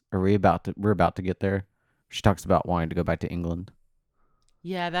has. We're about to get there. She talks about wanting to go back to England.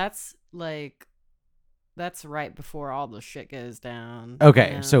 Yeah, that's right before all the shit goes down.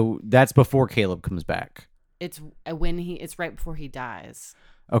 Okay, Yeah. so that's before Caleb comes back. It's right before he dies.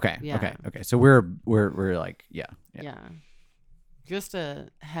 Okay. Yeah. Okay. So we're like, yeah. Just a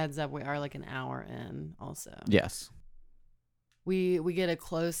heads up, we are like an hour in also. Yes. We get a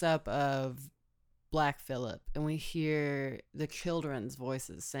close up of Black Phillip, and we hear the children's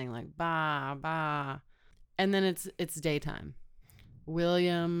voices saying like ba ba, and then it's daytime.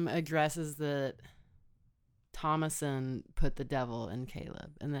 William addresses that Thomason put the devil in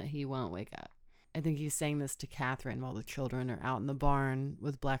Caleb and that he won't wake up. I think he's saying this to Catherine while the children are out in the barn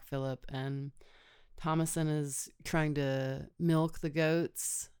with Black Phillip, and Thomason is trying to milk the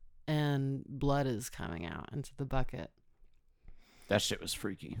goats and blood is coming out into the bucket. That shit was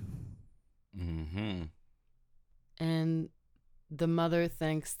freaky. Mm-hmm. And the mother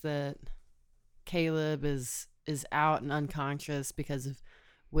thinks that Caleb is out and unconscious because of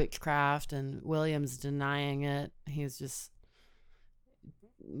witchcraft, and William's denying it. He's just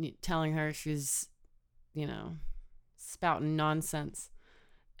telling her she's, you know, spouting nonsense.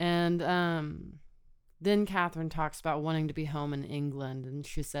 And then Catherine talks about wanting to be home in England, and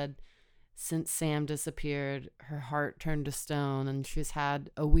she said since Sam disappeared, her heart turned to stone, and she's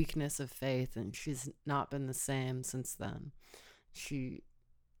had a weakness of faith, and she's not been the same since then. She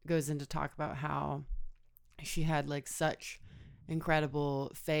goes in to talk about how she had like such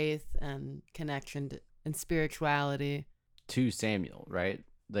incredible faith and connection and spirituality to Samuel, right?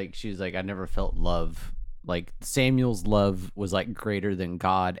 Like, she's like, I never felt love. Like, Samuel's love was like greater than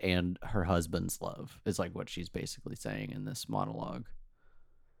God and her husband's love, is like what she's basically saying in this monologue.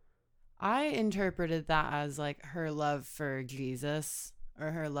 I interpreted that as like her love for Jesus or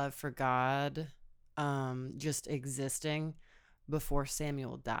her love for God just existing before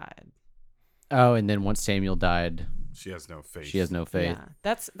Samuel died. Oh, and then once Samuel died, She has no faith. she has no faith. Yeah,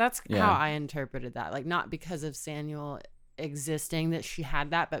 that's Yeah. how I interpreted that. Like, not because of Samuel existing that she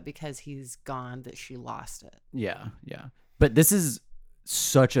had that, but because he's gone that she lost it. Yeah. But this is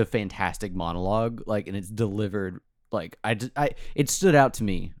such a fantastic monologue, like, and it's delivered like it stood out to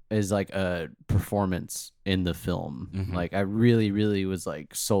me as like a performance in the film. Mhm. Like, I really, really was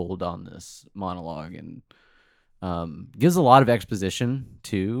like sold on this monologue, and gives a lot of exposition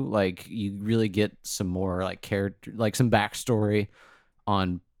too. Like, you really get some more like character, like some backstory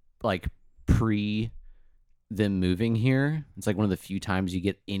on like pre them moving here. It's like one of the few times you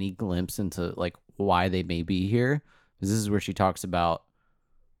get any glimpse into like why they may be here. This is where she talks about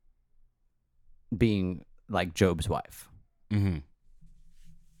being like Job's wife. Mm-hmm.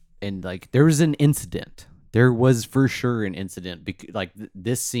 And like there was an incident. There was for sure an incident. Like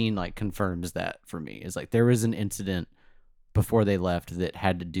this scene like confirms that for me. Is like there was an incident before they left that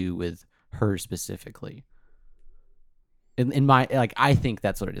had to do with her specifically. In my, like, I think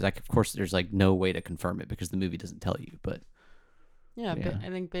that's what it is. Like, of course, there's like no way to confirm it because the movie doesn't tell you. But Yeah, Yeah. but I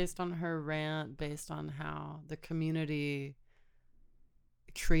think based on her rant, based on how the community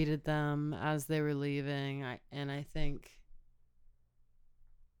treated them as they were leaving, I think,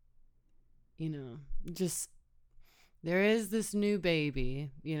 you know, just There is this new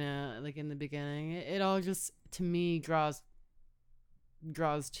baby, like in the beginning. It all just, to me, draws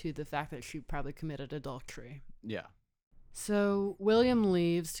to the fact that she probably committed adultery. Yeah. So William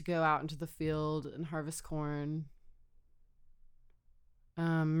leaves to go out into the field and harvest corn.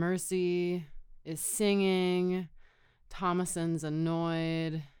 Mercy is singing. Thomason's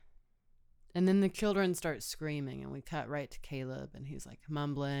annoyed. And then the children start screaming, and we cut right to Caleb, and he's like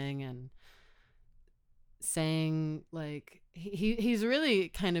mumbling and saying, like, he's really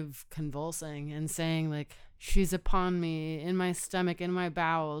kind of convulsing and saying, like, she's upon me, in my stomach, in my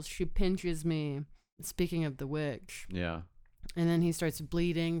bowels, she pinches me. Speaking of the witch. Yeah. And then he starts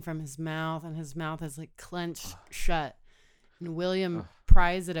bleeding from his mouth, and his mouth is like clenched shut. And William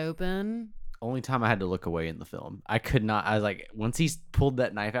pries it open. Only time I had to look away in the film. I could not. I was like, once he pulled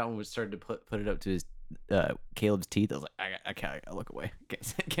that knife out and was started to put it up to his Caleb's teeth, I was like, I can't look away. I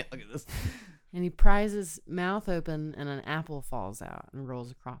can't look at this. And he pries his mouth open, and an apple falls out and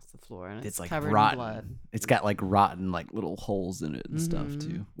rolls across the floor, and it's like covered rotten. in blood. It's got like rotten, like little holes in it and stuff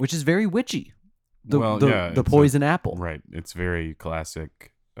too, which is very witchy. The poison apple. Right. It's very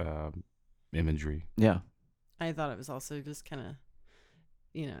classic imagery. Yeah. I thought it was also just kind of,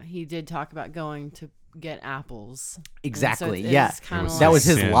 he did talk about going to get apples. Exactly. So yeah. That was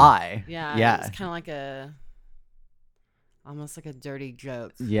his sin. lie. Yeah. Yeah. It's kind of like almost like a dirty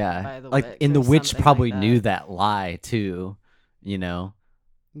joke. Yeah. By the like, witch and or the witch something probably like knew that. that lie too,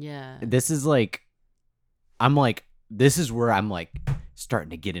 Yeah. This is like, this is where I'm like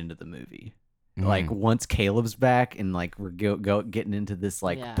starting to get into the movie. Like once Caleb's back and like we're getting into this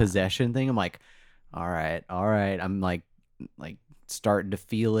like possession thing, I'm like, all right. I'm like starting to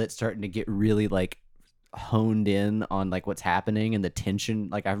feel it, starting to get really like honed in on like what's happening and the tension.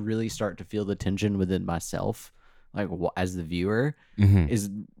 Like I really start to feel the tension within myself, like as the viewer.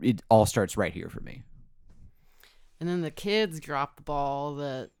 It all starts right here for me. And then the kids drop the ball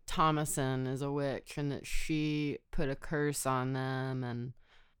that Thomason is a witch and that she put a curse on them, and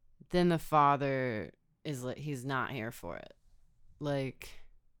then the father is like, he's not here for it. Like,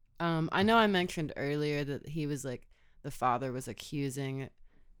 I know I mentioned earlier that he was like, the father was accusing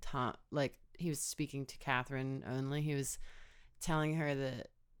Tom, like he was speaking to Catherine only. He was telling her that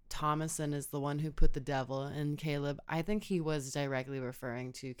Thomason is the one who put the devil in Caleb. I think he was directly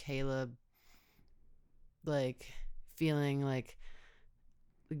referring to Caleb, like feeling like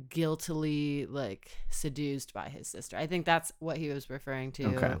guiltily like seduced by his sister. I think that's what he was referring to,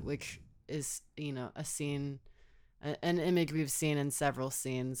 which is, a scene, an image we've seen in several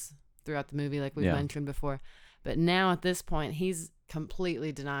scenes throughout the movie, like we've mentioned before. But now at this point, he's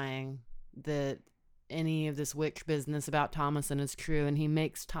completely denying that any of this witch business about Thomason is true, and he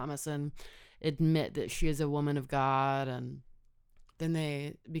makes Thomason admit that she is a woman of God, and then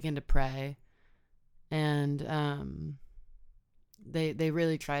they begin to pray, and they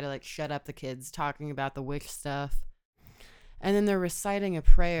really try to like shut up the kids talking about the witch stuff. And then they're reciting a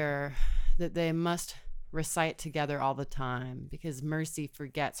prayer that they must recite together all the time because Mercy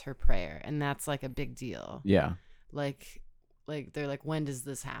forgets her prayer, and that's like a big deal. Yeah. Like they're like, when does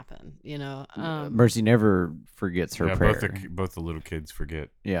this happen? Mercy never forgets her prayer. Both the little kids forget.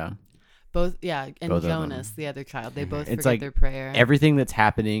 Yeah. And both Jonas, the other child, they both it's forget like their prayer. Everything that's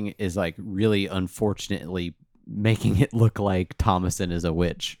happening is like really unfortunately making it look like Thomason is a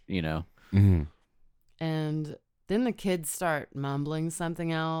witch, And then the kids start mumbling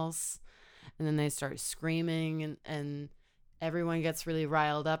something else, and then they start screaming, and everyone gets really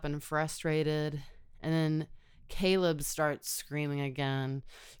riled up and frustrated. And then Caleb starts screaming again.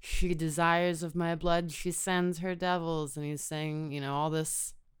 She desires of my blood, she sends her devils. And he's saying, all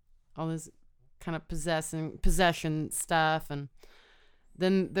this kind of possession stuff. And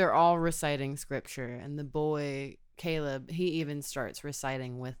then they're all reciting scripture, and the boy Caleb, he even starts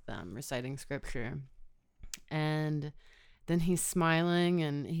reciting with them, reciting scripture. And then he's smiling,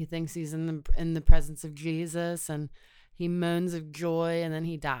 and he thinks he's in the presence of Jesus, and he moans of joy, and then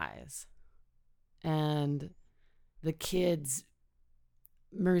he dies. And the kids,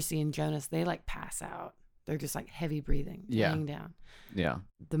 Mercy and Jonas, they like pass out. They're just like heavy breathing, laying down. Yeah.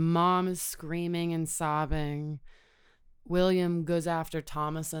 The mom is screaming and sobbing. William goes after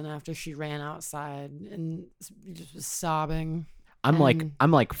Thomason after she ran outside and just was sobbing. I'm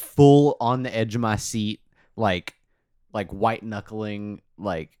like full on the edge of my seat, like white knuckling.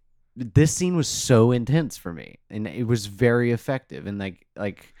 Like this scene was so intense for me, and it was very effective, and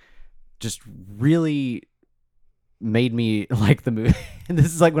like just really made me like the movie. And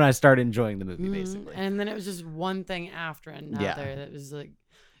this is like when I started enjoying the movie, basically. And then it was just one thing after another that was like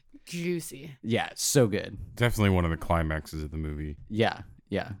juicy. Yeah, so good. Definitely one of the climaxes of the movie. Yeah.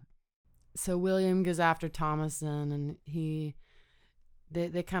 So William goes after Thomason, and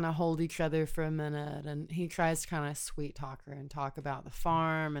they kind of hold each other for a minute, and he tries to kind of sweet talk her and talk about the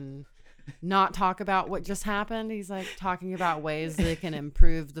farm and not talk about what just happened. He's like talking about ways they can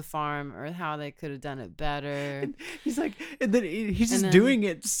improve the farm or how they could have done it better. He's like, and then he's just And then- doing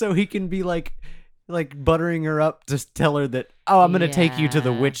it so he can be like buttering her up to tell her that, oh, I'm gonna take you to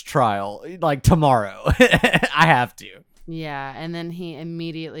the Yeah. witch trial like tomorrow. I have to. Yeah, and then he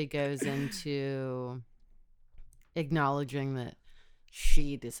immediately goes into acknowledging that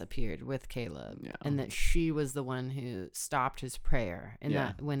she disappeared with Caleb, Yeah. and that she was the one who stopped his prayer, and Yeah.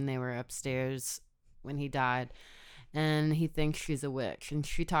 that when they were upstairs when he died, and he thinks she's a witch, and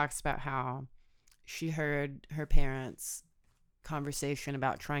she talks about how she heard her parents' conversation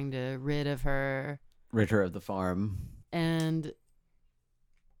about trying to rid of her, Rid her of the farm. and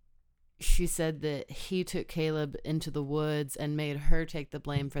she said that he took Caleb into the woods and made her take the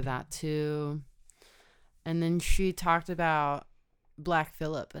blame for that too. And then she talked about Black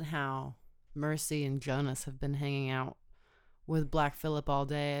Phillip and how Mercy and Jonas have been hanging out with Black Phillip all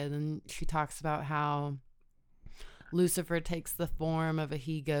day. And then she talks about how Lucifer takes the form of a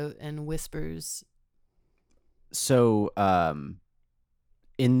he-goat and whispers. So,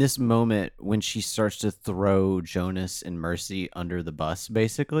 in this moment when she starts to throw Jonas and Mercy under the bus,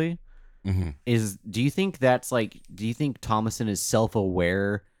 basically, do you think that's like, do you think Thomason is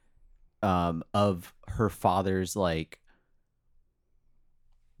self-aware of her father's like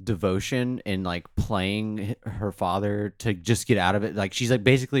devotion and like playing her father to just get out of it? Like, she's like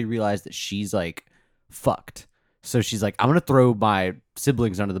basically realized that she's like fucked, so she's like, I'm gonna throw my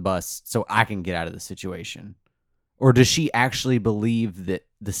siblings under the bus so I can get out of the situation. Or does she actually believe that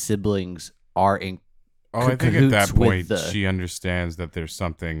the siblings are in Oh, I think at that cahoots with point the- she understands that there's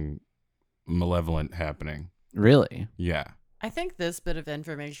something malevolent happening. really? Yeah. I think this bit of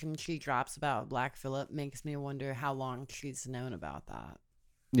information she drops about Black Phillip makes me wonder how long she's known about that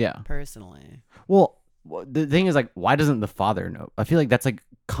Yeah. personally. Well, the thing is, like, why doesn't the father know? I feel like that's like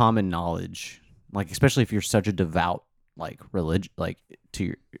common knowledge, like especially if you're such a devout like religion, like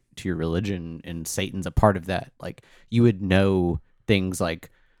to your religion, and Satan's a part of that. Like, you would know things like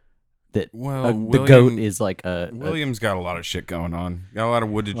that. Well, The goat is like a William's got a lot of shit going on. Got a lot of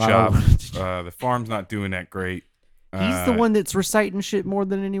wood to Lot of chop. wood to chop. The farm's not doing that great. he's the one that's reciting shit more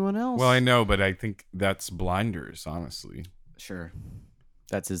than anyone else. Well, I know, but I think that's blinders, honestly. Sure.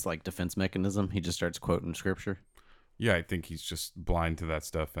 That's his like defense mechanism. He just starts quoting scripture. Yeah, I think he's just blind to that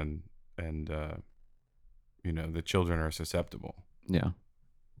stuff, and you know, the children are susceptible. Yeah.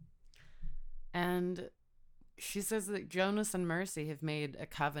 And she says that Jonas and Mercy have made a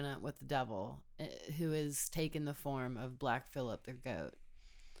covenant with the devil, who has taken the form of Black Phillip, their goat.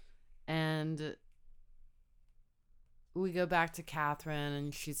 And we go back to Catherine,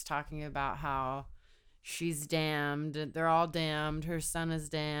 and she's talking about how she's damned. They're all damned. Her son is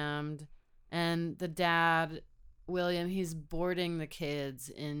damned. And the dad, William, he's boarding the kids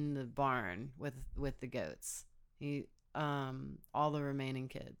in the barn with the goats. All the remaining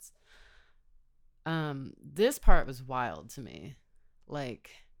kids. This part was wild to me. Like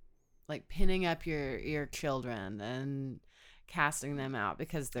pinning up your children and casting them out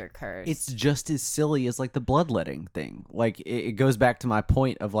because they're cursed. It's just as silly as like the bloodletting thing. Like, it goes back to my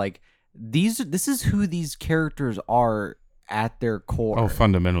point of like, this is who these characters are at their core. Oh,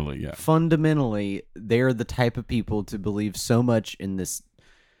 fundamentally, yeah. Fundamentally, they're the type of people to believe so much in this.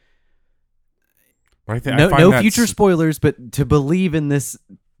 But I No find that's- future spoilers, but to believe in these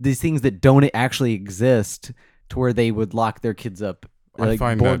things that don't actually exist, to where they would lock their kids up, or I like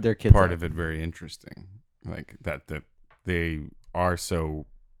find board that their kids part up. of it very interesting. Like that they are so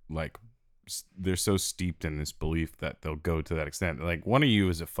like they're so steeped in this belief that they'll go to that extent. Like, one of you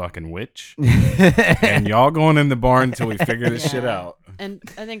is a fucking witch, and y'all going in the barn until we figure this shit Yeah. out. And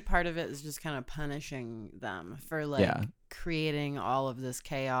I think part of it is just kind of punishing them for like Yeah. creating all of this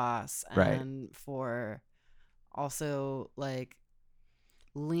chaos, Right. and for also like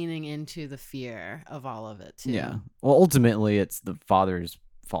leaning into the fear of all of it too. Yeah. Well, ultimately, it's the father's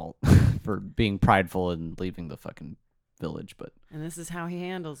fault for being prideful and leaving the fucking village. But And this is how he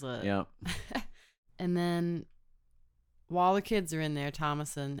handles it. yeah, And then while the kids are in there,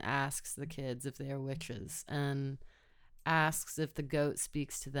 Thomason asks the kids if they are witches and asks if the goat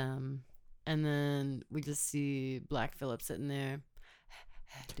speaks to them. And then we just see Black Phillip sitting there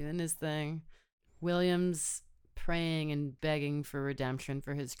doing his thing. William's praying and begging for redemption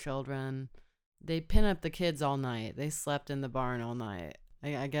for his children. They pin up the kids all night. They slept in the barn all night,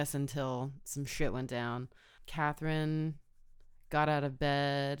 I guess, until some shit went down. Catherine got out of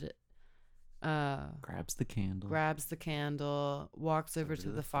bed Grabs the candle. grabs the candle, walks over to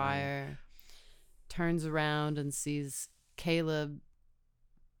the fire, turns around and sees Caleb.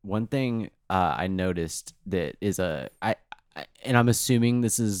 One thing I noticed that is and I'm assuming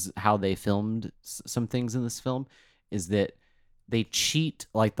this is how they filmed some things in this film, is that they cheat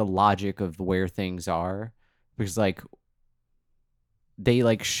like the logic of where things are, because like they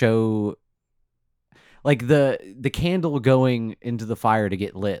like show like the candle going into the fire to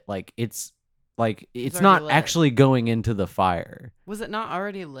get lit, like it's already not lit. actually going into the fire. Was it not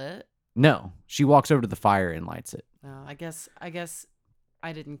already lit? No, she walks over to the fire and lights it. No, I guess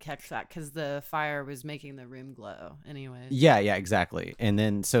I didn't catch that because the fire was making the room glow. Anyways. Yeah, exactly. And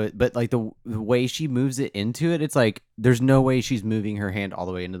then but like the way she moves it into it, it's like there's no way she's moving her hand all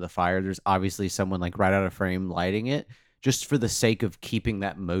the way into the fire. There's obviously someone like right out of frame lighting it, just for the sake of keeping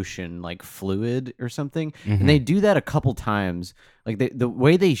that motion like fluid or something. And they do that a couple times. Like the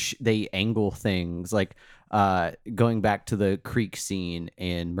way they angle things, like going back to the creek scene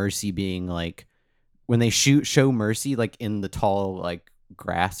and Mercy being like, when they show Mercy like in the tall like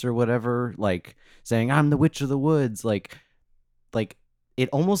grass or whatever, like saying I'm the witch of the woods, like it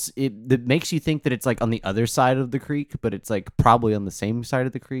makes you think that it's like on the other side of the creek, but it's like probably on the same side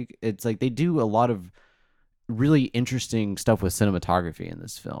of the creek. It's like they do a lot of really interesting stuff with cinematography in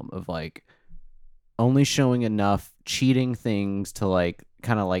this film, of like only showing enough cheating things to like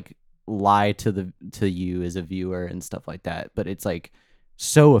kind of like lie to you as a viewer and stuff like that, but it's like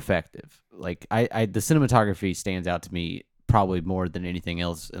so effective. Like I the cinematography stands out to me probably more than anything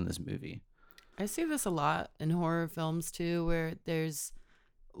else in this movie. I see this a lot in horror films too, where there's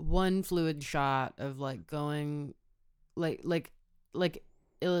one fluid shot of like going like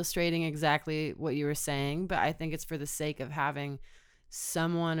illustrating exactly what you were saying, but I think it's for the sake of having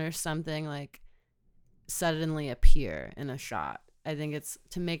someone or something like suddenly appear in a shot. I think it's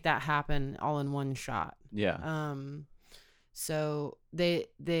to make that happen all in one shot. Yeah. So they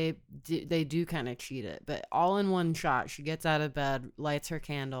do kind of cheat it, but all in one shot. She gets out of bed, lights her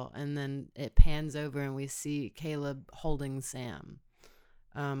candle, and then it pans over and we see Caleb holding Sam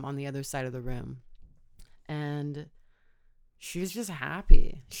on the other side of the room. And she's just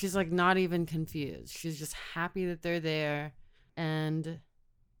happy. She's like not even confused. She's just happy that they're there. And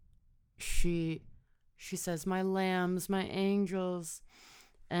she says, "My lambs, my angels."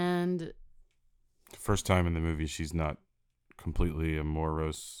 And First time in the movie she's not completely a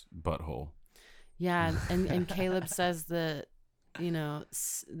morose butthole. yeah, and Caleb says that, you know,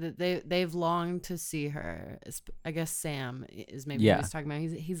 that they've longed to see her. I guess Sam is maybe what he's talking about.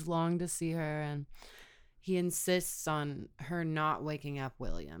 He's longed to see her, and he insists on her not waking up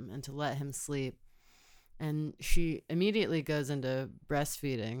William and to let him sleep. And she immediately goes into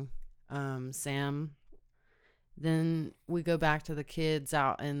breastfeeding Sam. Then we go back to the kids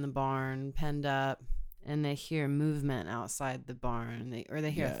out in the barn, penned up, and they hear movement outside the barn.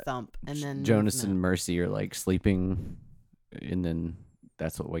 They hear a thump, and then Jonas movement. and Mercy are like sleeping, and then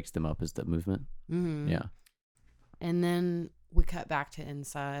that's what wakes them up, is the movement. Mm-hmm. Yeah. And then we cut back to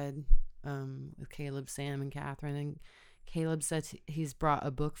inside with Caleb, Sam, and Catherine. And Caleb says he's brought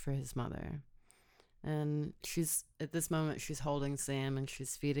a book for his mother. And she's, at this moment, she's holding Sam and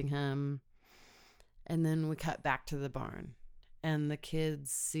she's feeding him. And then we cut back to the barn. And the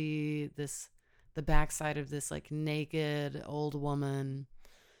kids see the backside of this like naked old woman.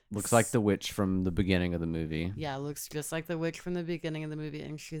 Looks like the witch from the beginning of the movie. Yeah, looks just like the witch from the beginning of the movie.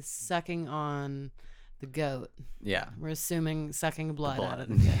 And she's sucking on the goat. Yeah. We're assuming sucking blood out of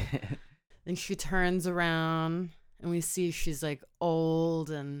the goat. And she turns around and we see she's like old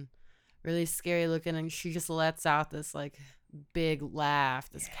and really scary looking, and she just lets out this like big laugh,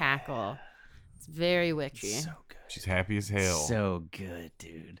 this cackle. It's very witchy. So good. She's happy as hell. So good,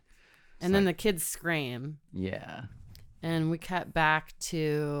 dude. And then the kids scream. Yeah. And we cut back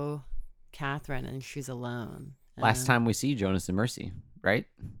to Catherine, and she's alone. Last time we see Jonas and Mercy, right?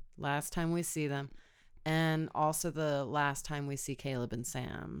 Last time we see them. And also the last time we see Caleb and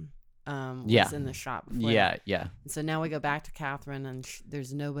Sam. Was in the shop before. Yeah. So now we go back to Catherine, and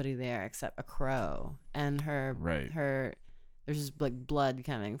there's nobody there except a crow, and her there's just like blood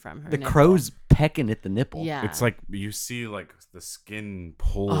coming from her. The nipple. crow's pecking at the nipple. Yeah, It's like you see like the skin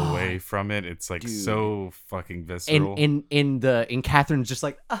pull away from it. It's like so fucking visceral. In Catherine's just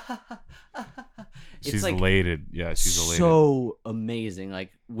like She's like elated. Yeah, she's elated. So amazing.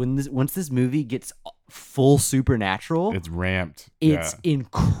 Like once this movie gets full supernatural, It's ramped. it's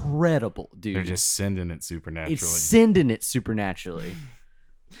incredible, dude. They're just sending it supernaturally. It's sending it supernaturally.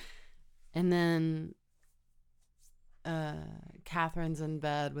 and then Catherine's in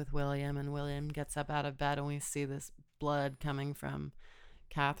bed with William, and William gets up out of bed, and we see this blood coming from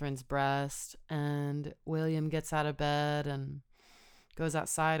Catherine's breast, and William gets out of bed and goes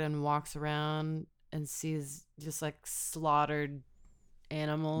outside and walks around and sees just like slaughtered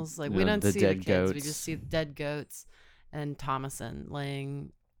animals. Like we don't the see dead the kids, we goats. just see dead goats and Thomason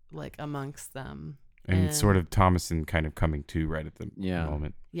laying like amongst them. And sort of Thomason kind of coming to right at the Yeah.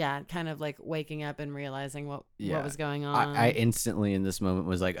 moment. Yeah, kind of like waking up and realizing what Yeah. was going on. I instantly in this moment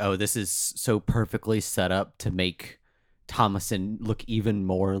was like, oh, this is so perfectly set up to make Thomason look even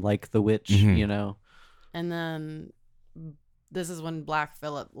more like the witch, Mhm. you know? And then this is when Black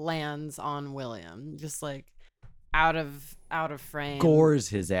Phillip lands on William, just like out of frame. Gores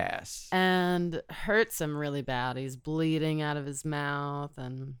his ass. And hurts him really bad. He's bleeding out of his mouth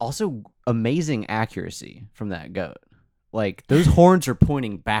and Also, amazing accuracy from that goat. Like, those horns are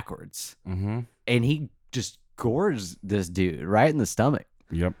pointing backwards. Mm-hmm. And he just gores this dude right in the stomach.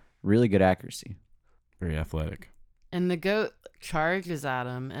 Yep. Really good accuracy. Very athletic. the goat charges at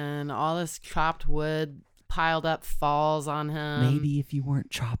him and all this chopped wood piled up falls on him. Maybe if you weren't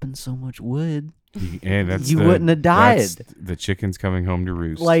chopping so much wood, And that's you wouldn't have died. that's the chicken's coming home to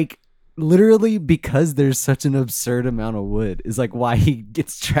roost. Like, literally, because there's such an absurd amount of wood, is like why he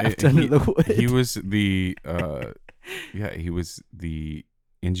gets trapped under the wood. He was the he was the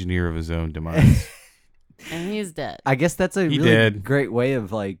engineer of his own demise. And he's dead. I guess that's a He really did. great way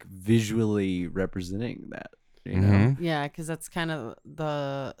of like visually representing that. You know? Mhm. Yeah, because that's kind of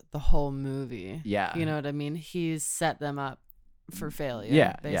the whole movie. Yeah. You know what I mean? He's set them up for failure.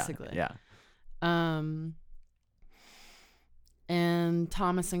 Yeah. basically. Yeah. And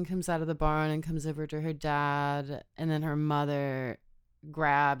Thomason comes out of the barn and comes over to her dad, and then her mother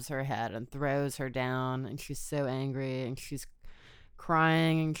grabs her head and throws her down, and she's so angry and she's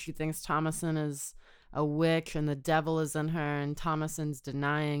crying and she thinks Thomason is a witch and the devil is in her, and Thomason's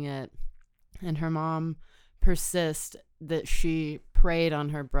denying it. And her mom persists that she preyed on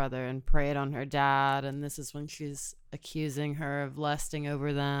her brother and preyed on her dad, and this is when she's accusing her of lusting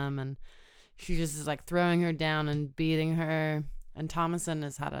over them, and she just is like throwing her down and beating her. And Thomason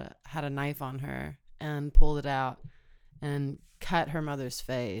has had a knife on her and pulled it out and cut her mother's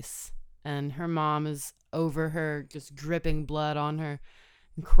face, and her mom is over her just dripping blood on her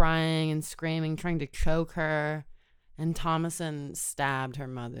and crying and screaming, trying to choke her. And Thomason stabbed her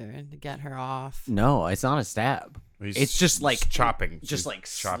mother to get her off. No, it's not a stab. It's just like chopping, just like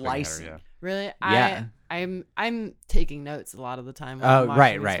chopping at her, slicing. yeah. Really? Yeah. I'm taking notes a lot of the time. When Oh, I'm watching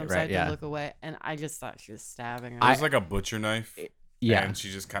right, this, right, so I'm right, starting yeah. to look away, and I just thought she was stabbing her. It was like a butcher knife. Yeah. And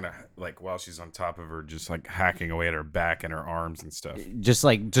she just kind of like while she's on top of her, just like hacking away at her back and her arms and stuff. Just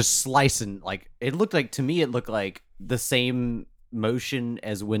slicing. Like, it looked like, to me, it looked like the same motion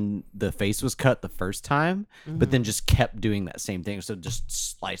as when the face was cut the first time, but then just kept doing that same thing. So just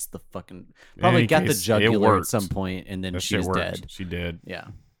sliced the fucking, probably any got the case, it jugular at worked. some point, and then That she shit was worked. dead. She did. Yeah.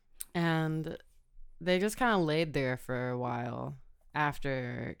 And they just kind of laid there for a while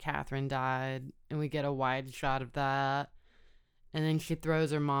after Catherine died, and we get a wide shot of that. And then she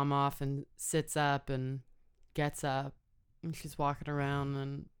throws her mom off and sits up and gets up, and she's walking around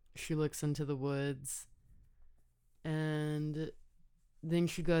and she looks into the woods. And then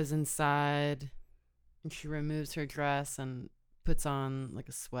she goes inside and she removes her dress and puts on like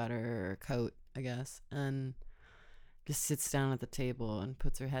a sweater or a coat, I guess, and just sits down at the table and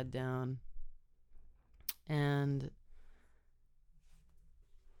puts her head down. And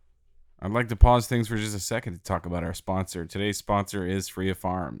I'd like to pause things for just a second to talk about our sponsor. Today's sponsor is Freya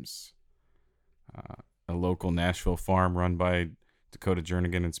Farms, a local Nashville farm run by Dakota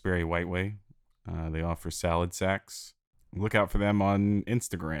Jernigan and Sperry Whiteway. They offer salad sacks. Look out for them on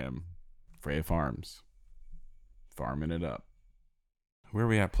Instagram, Freya Farms. Farming it up. Where are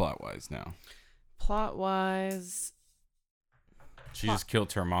we at plot-wise now? plot-wise, She just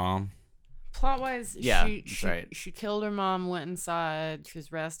killed her mom. Yeah, she, that's she, right. she killed her mom, went inside, she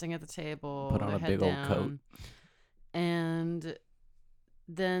was resting at the table, Put on her a head big old down, coat. and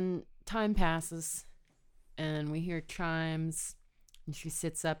then time passes and we hear chimes, and she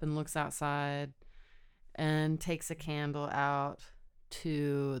sits up and looks outside and takes a candle out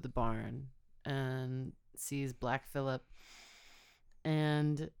to the barn and sees Black Phillip,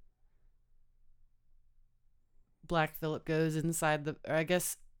 and Black Phillip goes inside or I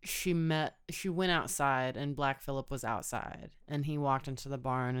guess she went outside and Black Phillip was outside, and he walked into the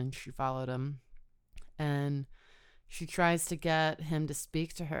barn and she followed him, and she tries to get him to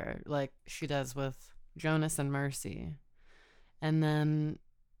speak to her like she does with Jonas and Mercy. And then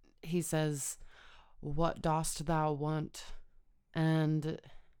he says, "What dost thou want?" And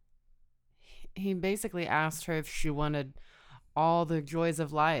he basically asked her if she wanted all the joys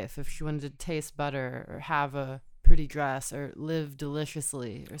of life, if she wanted to taste butter or have a pretty dress or live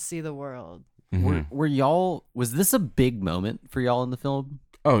deliciously or see the world. Mhm. Were y'all? Was this a big moment for y'all in the film?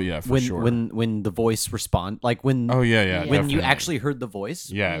 Oh yeah, for when sure. when the voice respond, like when oh yeah, Yeah. when you definitely. actually heard the voice.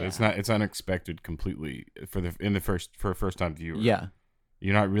 Yeah, Yeah. it's unexpected completely for a first time viewer. Yeah.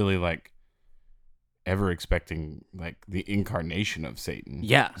 You're not really like ever expecting like the incarnation of Satan.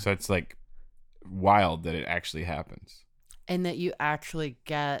 Yeah. So it's like wild that it actually happens. And that you actually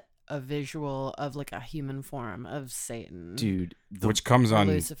get a visual of like a human form of Satan. Dude, Which comes or on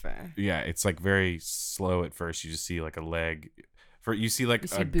Lucifer. yeah, it's like very slow at first. You just see like a leg. You see like You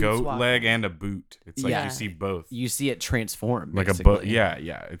see a boots goat walking. leg and a boot. It's like Yeah. you see both. you see it transform Like a basically. boot. Yeah,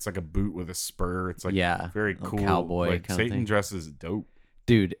 yeah. It's like a boot with a spur. It's like Yeah, very little cool. cowboy Like kinda Satan thing. dresses dope.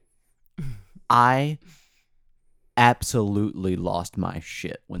 Dude, I absolutely lost my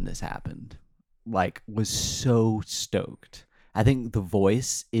shit when this happened. Like, was so stoked. I think the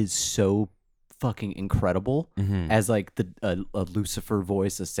voice is so fucking incredible Mm-hmm. as like a Lucifer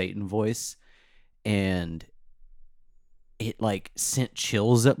voice, a Satan voice, and it like sent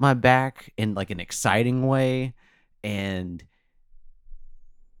chills up my back in like an exciting way, and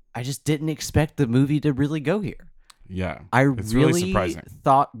I just didn't expect the movie to really go here. Yeah. I It's really really surprising.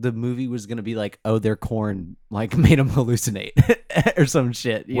 thought the movie was gonna be like, oh, their corn like made them hallucinate or some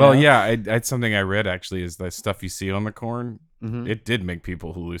shit. you Well, know? yeah, it's something I read actually is the stuff you see on the corn. Mhm. It did make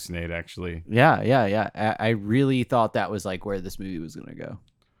people hallucinate actually. Yeah. I really thought that was like where this movie was gonna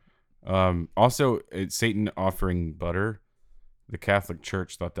go. Also, it's Satan offering butter. The Catholic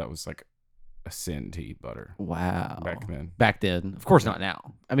Church thought that was like a sin to eat butter Wow. back then. Back then, of course, not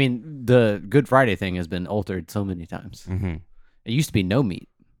now. I mean, the Good Friday thing has been altered so many times. Mm-hmm. It used to be no meat,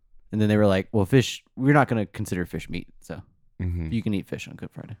 and then they were like, "Well, fish. We're not going to consider fish meat, so Mm-hmm. you can eat fish on Good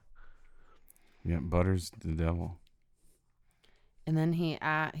Friday." Yeah, butter's the devil. And then he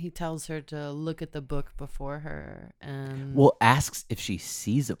tells her to look at the book before her, and Well, asks if she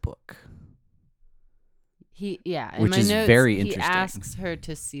sees a book. in which my is notes, very he interesting. asks her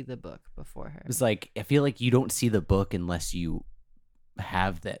to see the book before her. It's like I feel like you don't see the book unless you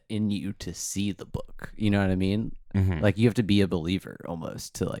have that in you to see the book. You know what I mean? Mm-hmm. Like you have to be a believer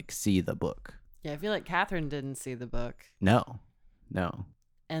almost to like see the book. Yeah, I feel like Catherine didn't see the book. No.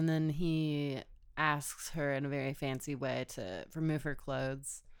 And then he asks her in a very fancy way to remove her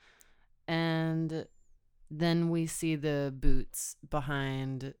clothes. And then we see the boots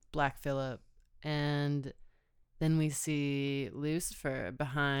behind Black Phillip. And then we see Lucifer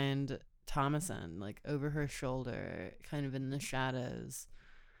behind Thomason, like over her shoulder, kind of in the shadows.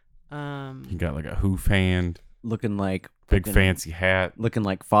 He got like a hoof hand, Looking like big fucking- fancy hat. Looking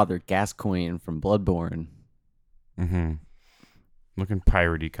like Father Gascoigne from Bloodborne. Mm-hmm. Looking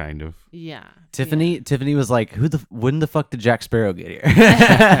piratey kind of. Yeah. Tiffany was like, when the fuck did Jack Sparrow get here?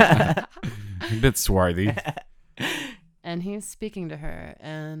 Yeah. A bit swarthy. And he's speaking to her,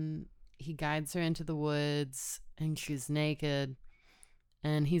 and he guides her into the woods, and she's naked,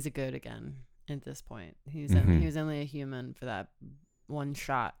 and he's a goat again at this point. He was only a human for that one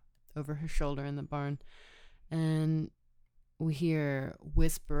shot over her shoulder in the barn. And we hear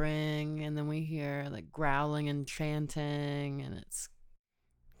whispering, and then we hear like growling and chanting, and it's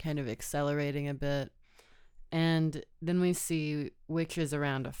kind of accelerating a bit. And then we see witches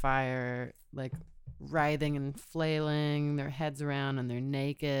around a fire, like writhing and flailing, their heads around, and they're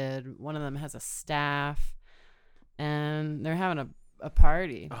naked. One of them has a staff, and they're having a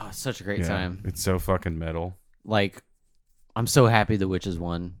party. Oh, such a great Yeah, time. it's so fucking metal. Like, I'm so happy the witches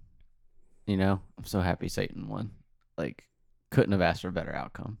won. You know, I'm so happy Satan won. Like, couldn't have asked for a better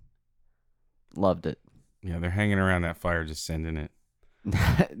outcome. Loved it. Yeah, they're hanging around that fire, just sending it.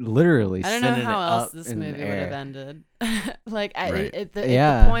 Literally. I don't know sending how it else up this in the movie would have air. ended. Like, Right. at the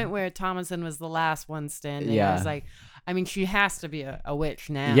Yeah. point where Thomason was the last one standing, I Yeah. was like, I mean, she has to be a witch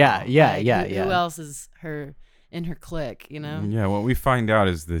now. Yeah, Like, yeah. Who else is her in her clique, you know? Yeah, what we find out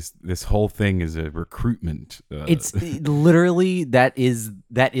is this whole thing is a recruitment. It's literally that is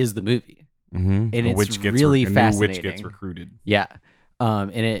the movie. Mhm. and A it's witch gets really a new witch gets fascinating. recruited. Yeah. I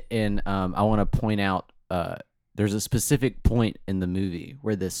want to point out there's a specific point in the movie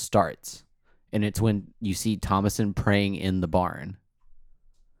where this starts, and it's when you see Thomason praying in the barn.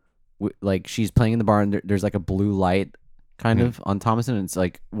 Like she's playing in the barn. There's like a blue light kind Mhm. of on Thomason. And it's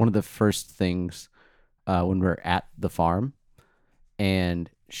like one of the first things when we're at the farm, and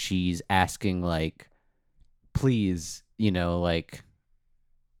she's asking like, please, like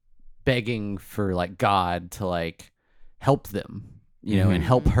begging for like God to like help them, and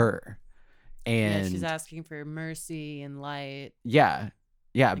help Mhm. her. Yeah, And she's asking for mercy and light. yeah,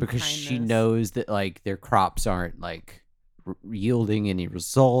 and because she kindness. knows that like their crops aren't like yielding any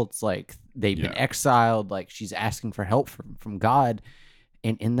results. Like they've been Yeah. exiled. Like she's asking for help from God,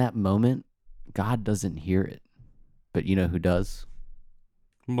 and in that moment, God doesn't hear it. But you know who does?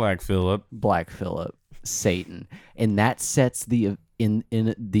 Black Phillip. Black Phillip, Satan, and that sets the in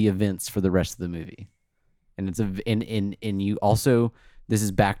the events for the rest of the movie. And it's and you also, this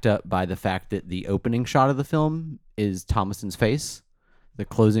is backed up by the fact that the opening shot of the film is Thomason's face. The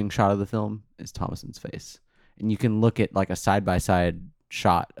closing shot of the film is Thomason's face. And you can look at like a side by side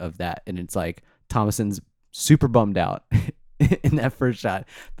shot of that, and it's like Thomason's super bummed out in that first shot.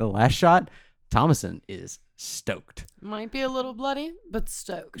 The last shot, Thomason is stoked. Might be a little bloody, but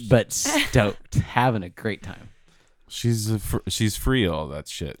stoked. But stoked, having a great time. She's free of all that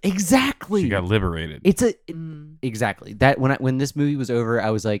shit. Exactly. She got liberated. It's exactly that when this movie was over, I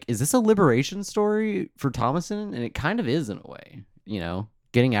was like, is this a liberation story for Thomason? And it kind of is in a way, you know,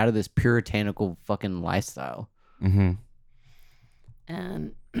 getting out of this puritanical fucking lifestyle. Mm-hmm.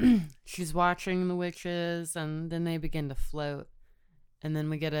 And she's watching the witches, and then they begin to float. And then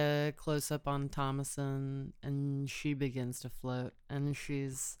we get a close up on Thomason, and she begins to float, and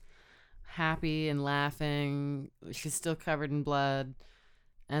she's happy and laughing. She's still covered in blood.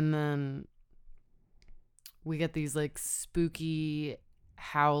 And then we get these like spooky,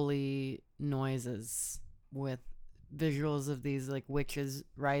 howly noises with visuals of these like witches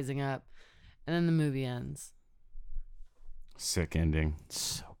rising up. And then the movie ends. Sick ending.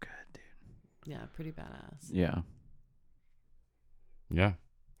 So good, dude. Yeah, pretty badass. Yeah. Yeah.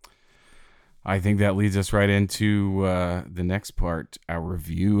 I think that leads us right into the next part, our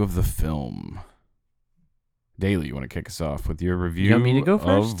review of the film. Daly, you want to kick us off with your review You want me to go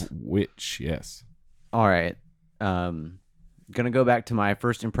first? of Witch? Yes. All right. Gonna go back to my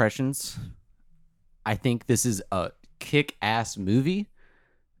first impressions. I think this is a kick-ass movie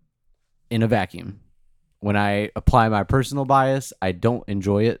in a vacuum. When I apply my personal bias, I don't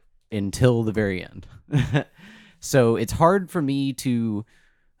enjoy it until the very end. So it's hard for me to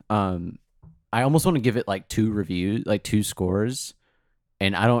I almost want to give it like 2 reviews, like 2 scores.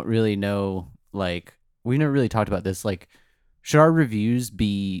 And I don't really know, like, we never really talked about this. Like, should our reviews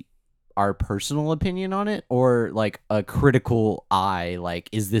be our personal opinion on it, or like a critical eye? Like,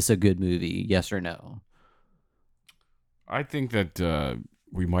 is this a good movie? Yes or no? I think that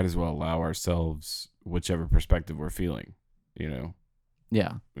we might as well allow ourselves whichever perspective we're feeling, you know.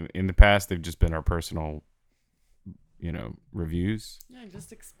 Yeah. In the past, they've just been our personal, you know, reviews. Yeah,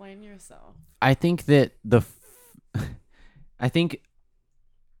 just explain yourself. I think that I think,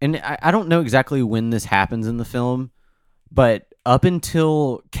 and I don't know exactly when this happens in the film, but up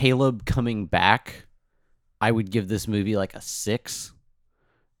until Caleb coming back, I would give this movie like a 6.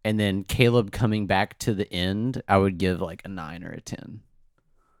 And then Caleb coming back to the end, I would give like a 9 or a 10.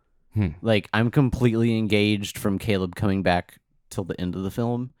 Like, I'm completely engaged from Caleb coming back till the end of the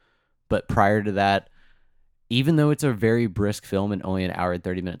film. But prior to that, even though it's a very brisk film and only an hour and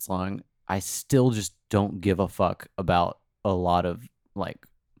 30 minutes long, I still just don't give a fuck about a lot of like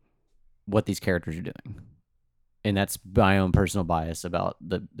what these characters are doing. And that's my own personal bias about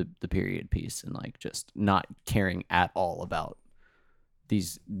the period piece, and like just not caring at all about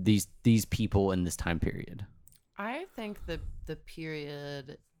these people in this time period. I think the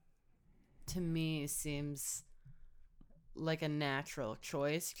period to me seems like a natural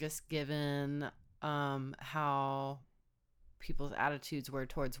choice, just given how people's attitudes were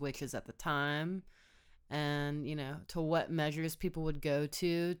towards witches at the time, and you know, to what measures people would go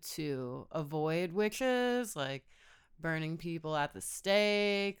to avoid witches, like burning people at the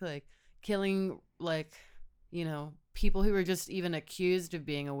stake, like killing, like, you know, people who were just even accused of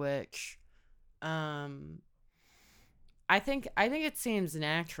being a witch. I think it seems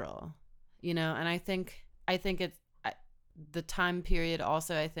natural, you know, and I think it's the time period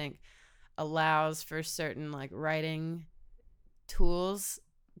also, I think, allows for certain like writing tools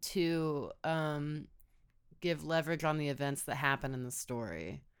to give leverage on the events that happen in the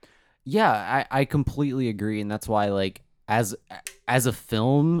story. Yeah, I completely agree, and that's why, like, as a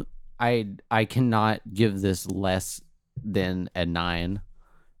film, I cannot give this less than a 9,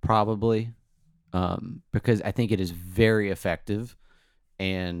 probably, because I think it is very effective,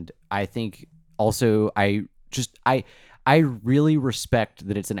 and I think also I really respect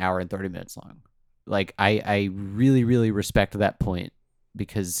that it's an hour and 30 minutes long. Like, I really, really respect that point,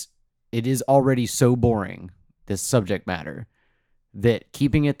 because it is already so boring, this subject matter, that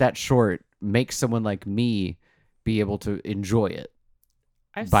keeping it that short makes someone like me be able to enjoy it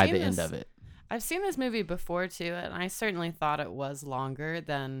by the end of it. I've seen this movie before too, and I certainly thought it was longer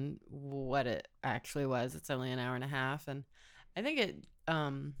than what it actually was. It's only an hour and a half, and I think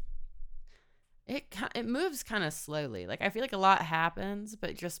it moves kind of slowly. Like I feel like a lot happens,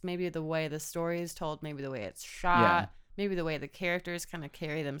 but just maybe the way the story is told, maybe the way it's shot, maybe the way the characters kind of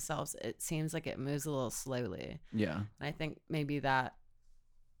carry themselves, it seems like it moves a little slowly. Yeah. And I think maybe that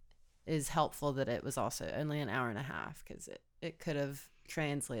is helpful that it was also only an hour and a half, because it could have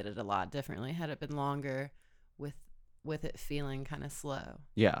translated a lot differently had it been longer with it feeling kind of slow.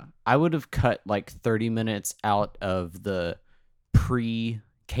 Yeah. I would have cut like 30 minutes out of the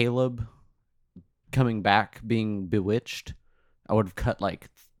pre-Caleb coming back being bewitched. I would have cut like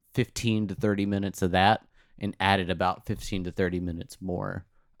 15 to 30 minutes of that and added about 15 to 30 minutes more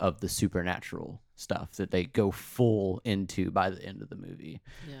of the supernatural stuff that they go full into by the end of the movie.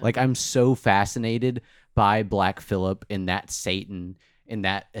 Yeah. Like, I'm so fascinated by Black Phillip and that Satan and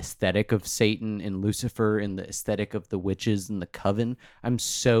that aesthetic of Satan and Lucifer and the aesthetic of the witches and the coven. I'm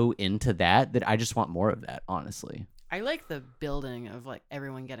so into that I just want more of that, honestly. I like the building of like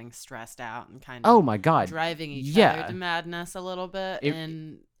everyone getting stressed out and kind of Oh my God. driving each Yeah. other to madness a little bit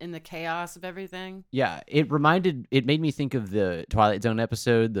in the chaos of everything. Yeah, it made me think of the Twilight Zone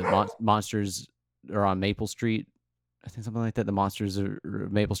episode, the monsters are on Maple Street. I think something like that. The monsters are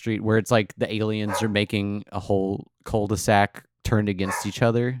Maple Street, where it's like the aliens are making a whole cul-de-sac turned against each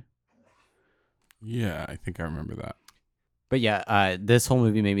other. Yeah, I think I remember that. But yeah, this whole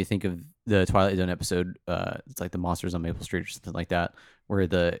movie made me think of the Twilight Zone episode. It's like the monsters on Maple Street or something like that, where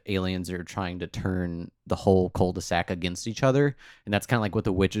the aliens are trying to turn the whole cul-de-sac against each other. And that's kind of like what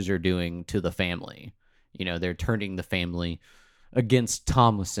the witches are doing to the family. You know, they're turning the family against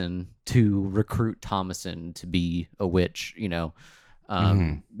Thomasin to recruit Thomasin to be a witch, you know.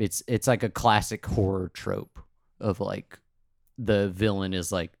 It's like a classic horror trope of like the villain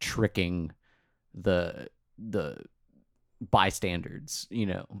is like tricking the bystanders, you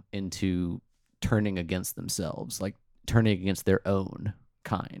know, into turning against themselves, like turning against their own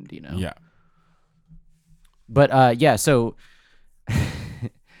kind, you know. Yeah. But yeah, so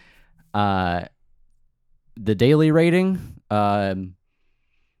the daily rating,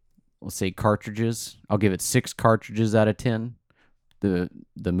 we'll say cartridges. I'll give it 6 cartridges out of 10. The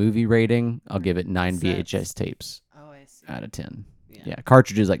movie rating, I'll give it 9 Six. VHS tapes Oh, I see. out of 10. Yeah. Yeah,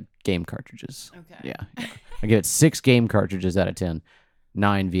 cartridges like game cartridges. Okay. Yeah. I give it 6 game cartridges out of 10,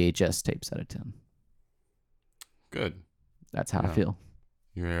 9 VHS tapes out of 10. Good. That's how I Yeah. feel.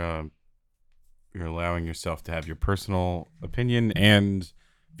 You're allowing yourself to have your personal opinion and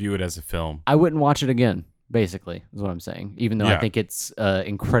view it as a film. I wouldn't watch it again, basically, is what I'm saying, even though I Yeah. think it's an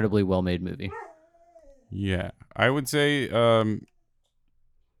incredibly well-made movie. Yeah, I would say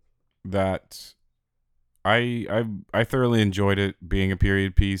that I thoroughly enjoyed it being a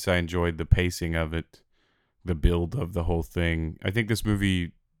period piece. I enjoyed the pacing of it, the build of the whole thing. I think this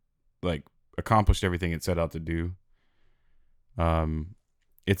movie like accomplished everything it set out to do.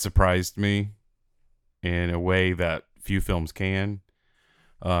 It surprised me in a way that few films can,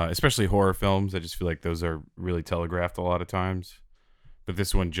 especially horror films. I just feel like those are really telegraphed a lot of times, but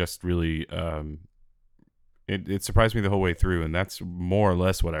this one just really it surprised me the whole way through, and that's more or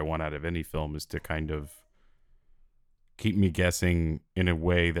less what I want out of any film, is to kind of keep me guessing in a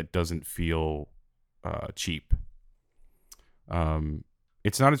way that doesn't feel cheap.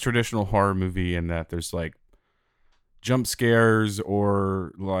 It's not a traditional horror movie in that there's like jump scares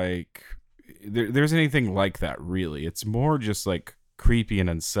or like there's anything like that, really. It's more just like creepy and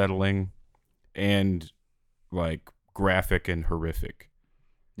unsettling and like graphic and horrific.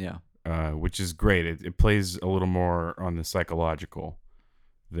 Yeah. Which is great. It plays a little more on the psychological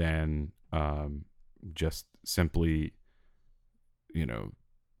than just simply, you know,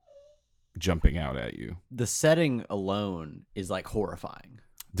 jumping out at you. The setting alone is like horrifying.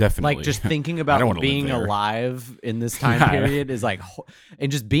 Definitely. Like just thinking I don't about wanna live being there. alive in this time Yeah. period is like,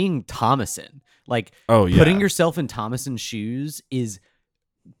 and just being Thomasin, like Oh, yeah. putting yourself in Thomasin's shoes is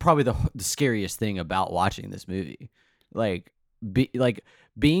probably the scariest thing about watching this movie. Like,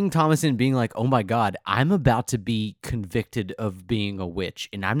 being Thomasin, being like, oh my God, I'm about to be convicted of being a witch,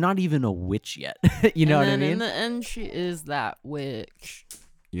 and I'm not even a witch yet. You know and what I then in mean? the end, she is that witch.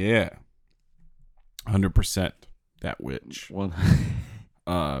 Yeah. 100% that witch. Well,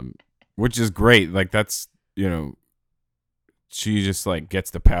 Which is great. Like that's, you know, she just like gets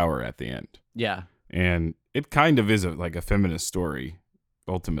the power at the end. yeah. And it kind of is like a feminist story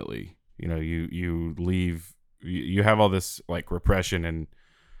ultimately. You know, you leave, you have all this like repression and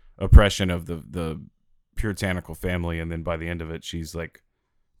oppression of the puritanical family, and then by the end of it she's like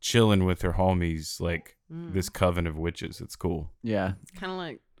chilling with her homies, like this coven of witches. It's cool. Yeah. It's kind of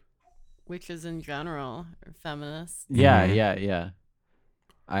like witches in general or feminists. Yeah, Mhm. yeah.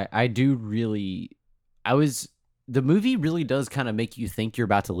 I do really, the movie really does kind of make you think you're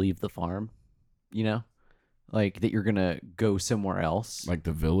about to leave the farm. you know, like that you're gonna go somewhere else. Like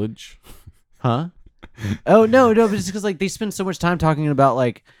The Village. Huh? Oh no, but it's because like they spend so much time talking about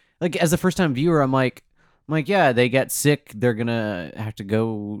like as a first time viewer, I'm like, yeah, they get sick, they're gonna have to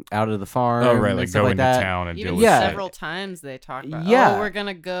go out of the farm. Oh right, and like stuff go like into that. town and Even deal with Yeah. shit. several times they talk about, Yeah. oh, we're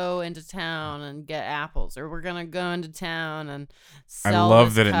gonna go into town and get apples, or we're gonna go into town and I sell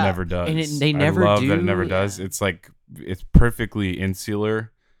love this that it cup. never does. And they never I love that it do. never does. Yeah. It's like it's perfectly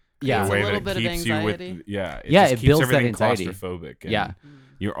insular. Yeah. The It's way a little that it bit of keeps you with anxiety. Yeah, just it keeps builds that everything anxiety. claustrophobic. And Yeah.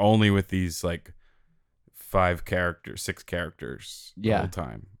 you're only with these like 6 characters the Yeah. whole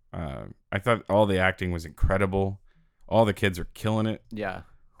time. I thought all the acting was incredible. All the kids are killing it. Yeah.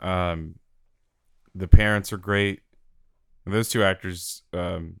 The parents are great. Those 2 actors,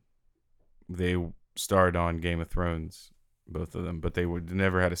 they starred on Game of Thrones, both of them, but they would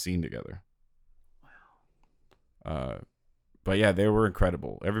never had a scene together. Wow. But yeah, they were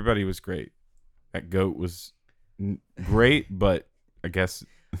incredible. Everybody was great. That goat was great, but I guess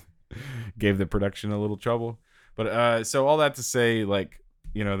gave the production a little trouble. But so all that to say, like,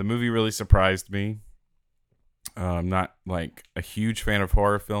 you know, the movie really surprised me. I'm not like a huge fan of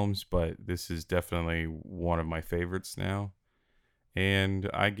horror films, but this is definitely one of my favorites now. And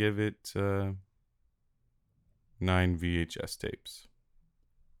I give it 9 VHS tapes.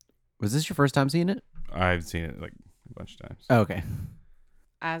 Was this your first time seeing it? I've seen it like a bunch of times. Oh, okay.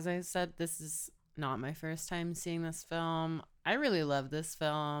 As I said, this is not my first time seeing this film. I really love this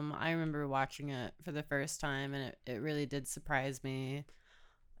film. I remember watching it for the first time, and it really did surprise me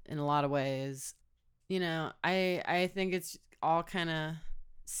in a lot of ways. You know, I think it's all kind of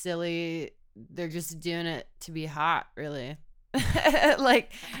silly. They're just doing it to be hot, really.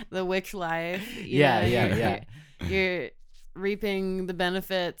 Like the witch life. You're reaping the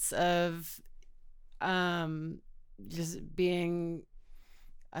benefits of just being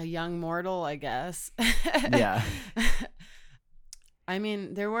a young mortal, I guess. Yeah. I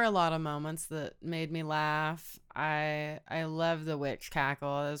mean, there were a lot of moments that made me laugh. I love the witch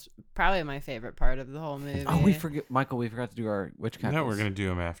cackle. It was probably my favorite part of the whole movie. Oh, we forgot to do our witch cackles. No, we're gonna do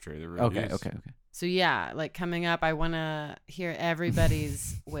them after the reviews. Okay. So yeah, like coming up, I want to hear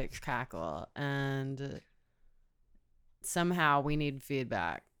everybody's witch cackle, and somehow we need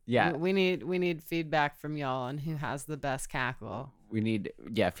feedback. Yeah. we need feedback from y'all on who has the best cackle. We need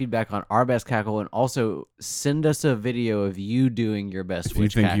feedback on our best cackle, and also send us a video of you doing your best If you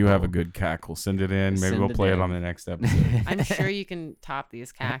witch think cackle. you have a good cackle, send it in. Maybe Send we'll it play it in. on the next episode. I'm sure you can top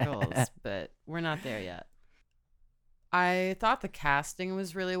these cackles, but we're not there yet. I thought the casting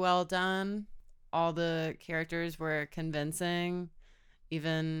was really well done. All the characters were convincing,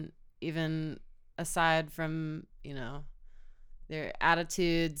 even aside from, you know, their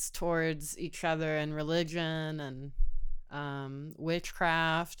attitudes towards each other and religion and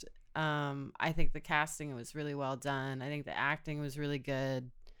witchcraft. I think the casting was really well done. I think the acting was really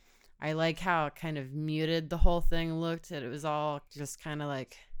good. I like how kind of muted the whole thing looked. That it was all just kind of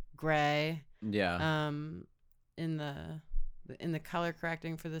like gray. Yeah. In the color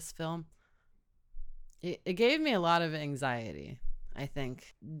correcting for this film, it gave me a lot of anxiety, I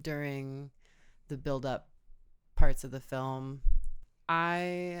think, during the build-up parts of the film.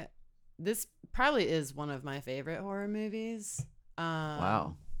 This probably is one of my favorite horror movies.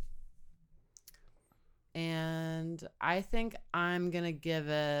 Wow. And I think I'm gonna give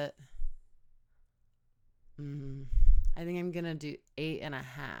it. I think I'm gonna do 8.5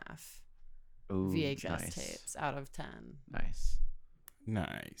 Ooh, VHS nice. tapes out of 10. Nice.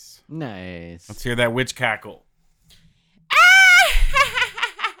 Nice. Let's hear that witch cackle.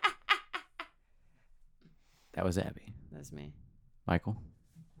 That was Abby. That's me. Michael.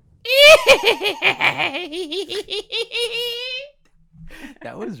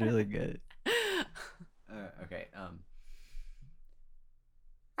 That was really good. Okay.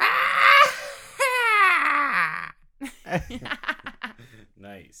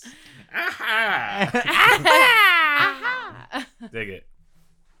 Nice. Dig it.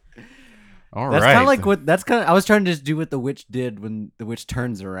 All right. That's kind of like what. That's kind of. I was trying to just do what the witch did when the witch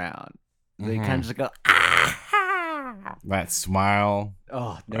turns around. They kind of just go. That smile.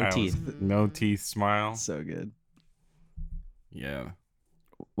 Oh, no That teeth. was- no teeth smile. So good. Yeah.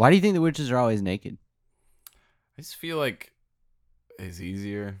 Why do you think the witches are always naked? I just feel like it's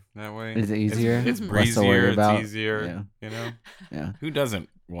easier that way. Is it easier? It's Less to worry breezier. It's about? easier. Yeah. You know? Yeah. Who doesn't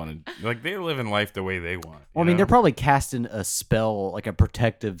want to? Like, they live in life the way they want. Well, I you mean, know? they're probably casting a spell, like a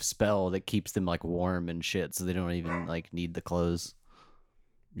protective spell that keeps them like warm and shit, so they don't even like need the clothes.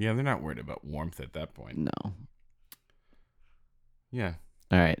 Yeah, they're not worried about warmth at that point. No. Yeah.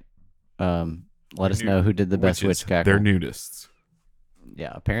 All right. Let us know who did the best Witches, witch cackle. They're nudists.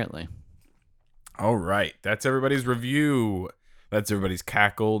 Yeah, apparently. All right, that's everybody's review. That's everybody's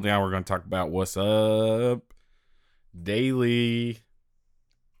cackle. Now we're going to talk about what's up daily.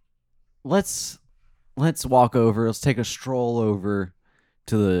 Let's walk over. Let's take a stroll over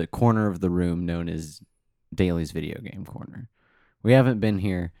to the corner of the room known as Daly's Video Game Corner. We haven't been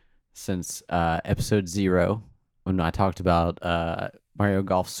here since episode 0 when I talked about Mario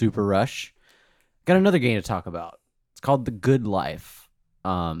Golf Super Rush. Got another game to talk about. It's called The Good Life.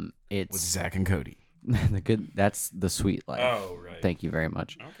 With It's Zach and Cody. that's the Sweet Life. Oh, right. Thank you very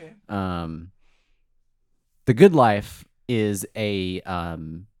much. Okay. The Good Life is a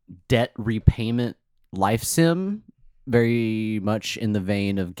debt repayment life sim, very much in the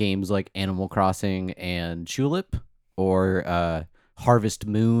vein of games like Animal Crossing and Tulip, or Harvest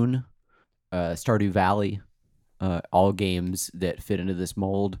Moon, Stardew Valley. All games that fit into this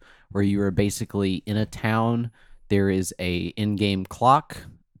mold, where you are basically in a town. There is a in-game clock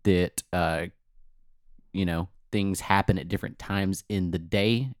that things happen at different times in the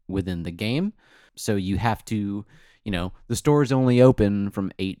day within the game. So you have to, the store's only open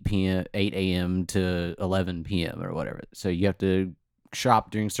from 8 a.m. to 11 p.m. or whatever. So you have to shop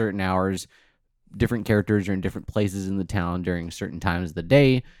during certain hours. Different characters are in different places in the town during certain times of the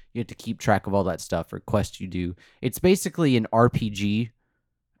day. You have to keep track of all that stuff or quests you do. It's basically an RPG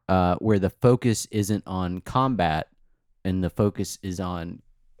where the focus isn't on combat and the focus is on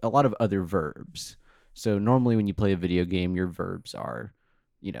a lot of other verbs. So normally when you play a video game, your verbs are,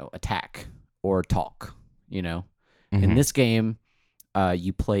 attack or talk, In this game,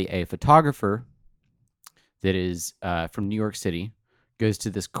 you play a photographer that is from New York City, goes to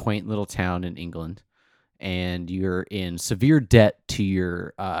this quaint little town in England, and you're in severe debt to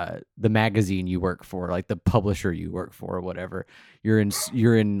your the magazine you work for, like the publisher you work for or whatever. You're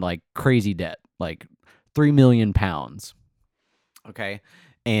in like crazy debt, like £3 million. Okay.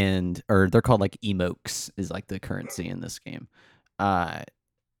 Or they're called like emokes is like the currency in this game.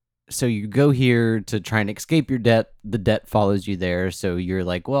 So you go here to try and escape your debt. The debt follows you there. So you're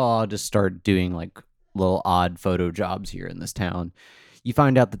like, well, I'll just start doing like little odd photo jobs here in this town. You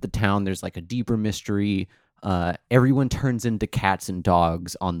find out that the town, there's like a deeper mystery. Everyone turns into cats and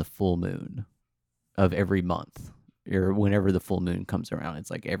dogs on the full moon of every month, or whenever the full moon comes around.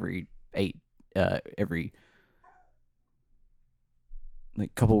 It's like every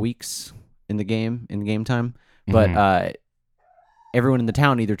like couple weeks in game time. But everyone in the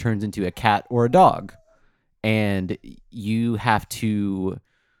town either turns into a cat or a dog, and you have to,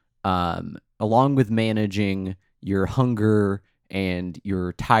 along with managing your hunger and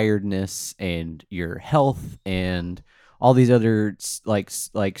your tiredness and your health and all these other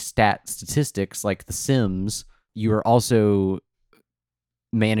statistics like the Sims, you are also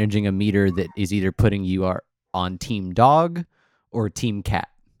managing a meter that is either putting you on team dog or team cat.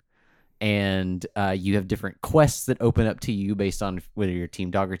 And you have different quests that open up to you based on whether you're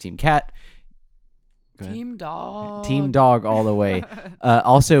team dog or team cat. Team dog. Team dog all the way.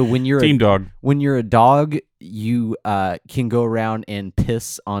 Also, when you're Team dog. When you're a dog, you can go around and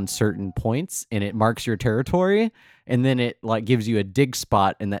piss on certain points, and it marks your territory, and then it like gives you a dig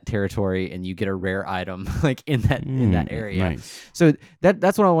spot in that territory, and you get a rare item like in that area. Nice. So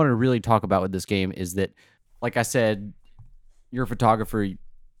that's what I want to really talk about with this game is that, like I said, you're a photographer. You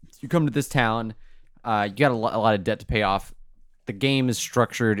come to this town. You got a lot of debt to pay off. The game is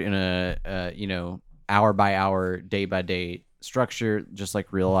structured in a hour by hour, day by day structure, just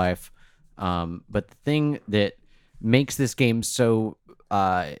like real life. But the thing that makes this game so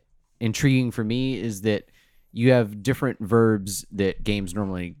intriguing for me is that you have different verbs that games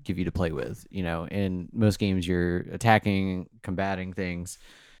normally give you to play with. In most games, you're attacking, combating things.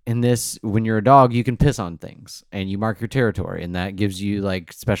 In this, when you're a dog, you can piss on things and you mark your territory, and that gives you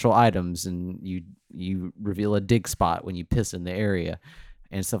like special items, and you reveal a dig spot when you piss in the area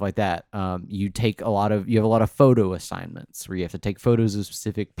and stuff like that. You have a lot of photo assignments where you have to take photos of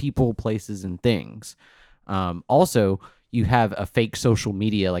specific people, places, and things. Also, you have a fake social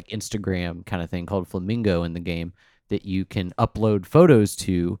media like Instagram kind of thing called Flamingo in the game that you can upload photos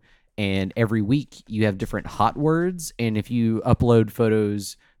to, and every week you have different hot words, and if you upload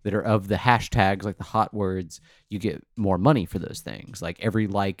photos that are of the hashtags, like the hot words, you get more money for those things. Like every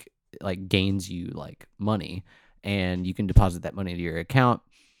like gains you like money, and you can deposit that money into your account.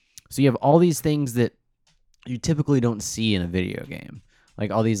 So you have all these things that you typically don't see in a video game.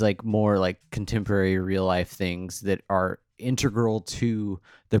 Like all these like more like contemporary real life things that are integral to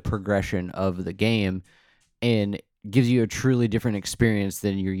the progression of the game and gives you a truly different experience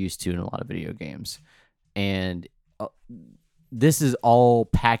than you're used to in a lot of video games. And this is all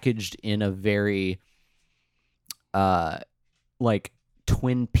packaged in a very like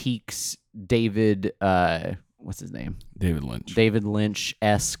Twin Peaks David what's his name? David Lynch. David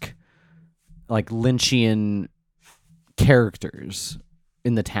Lynch-esque, like Lynchian characters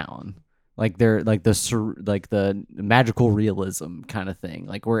in the town. Like they're like the magical realism kind of thing,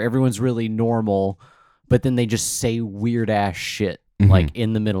 like where everyone's really normal, but then they just say weird ass shit like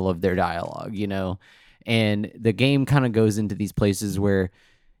in the middle of their dialogue, you know. And the game kind of goes into these places where,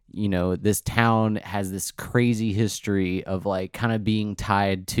 you know, this town has this crazy history of like kind of being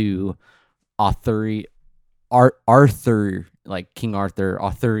tied to Arthur, like King Arthur,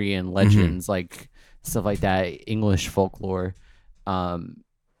 Arthurian legends, like stuff like that, English folklore.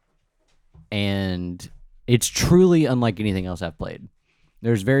 And it's truly unlike anything else I've played.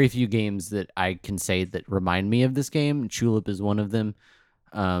 There's very few games that I can say that remind me of this game. Tulip is one of them,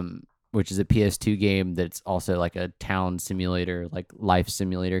 which is a PS2 game that's also like a town simulator, like life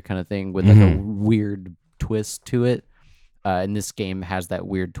simulator kind of thing with like a weird twist to it. And this game has that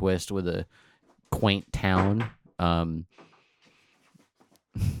weird twist with a quaint town.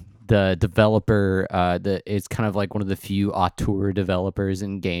 The developer, it's kind of like one of the few auteur developers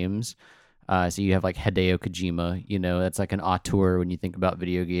in games. So you have like Hideo Kojima, you know, that's like an auteur when you think about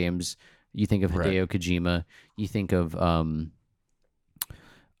video games. You think of Hideo Kojima. You think of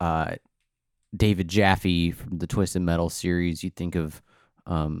David Jaffe from the Twisted Metal series. You think of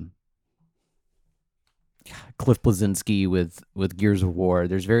Cliff Bleszinski with Gears of War.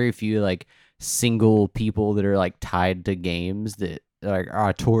 There's very few like single people that are like tied to games that like are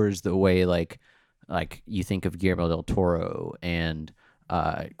auteurs the way like you think of Guillermo del Toro and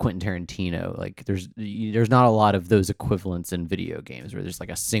Quentin Tarantino. Like there's not a lot of those equivalents in video games where there's like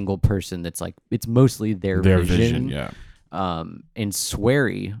a single person that's like it's mostly their vision. Yeah. And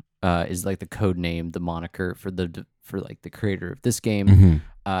Swery is like the code name, the moniker for like the creator of this game.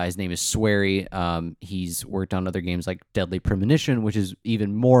 His name is Swery. He's worked on other games like Deadly Premonition, which is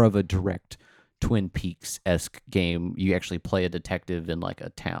even more of a direct Twin Peaks-esque game. You actually play a detective in like a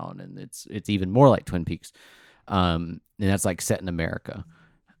town, and it's even more like Twin Peaks. And that's like set in America.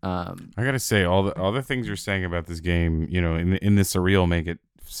 I gotta say, all the things you're saying about this game, you know, in the surreal, make it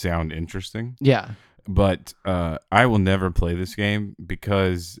sound interesting. Yeah. But I will never play this game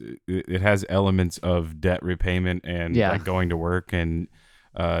because it has elements of debt repayment and like going to work and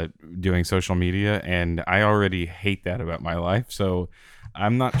doing social media, and I already hate that about my life. So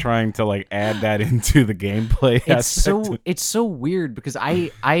I'm not trying to like add that into the gameplay. It's so weird because I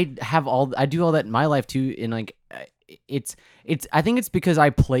do all that in my life too, and like it's I think it's because I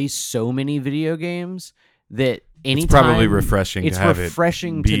play so many video games that anytime it's probably refreshing it's to have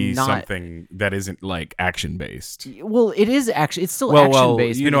refreshing it be to not something that isn't like action based. Well, it is actually it's still action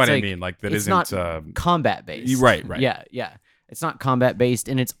based. You know what like, I mean? Like that it's isn't not combat based. Right. Yeah. It's not combat based,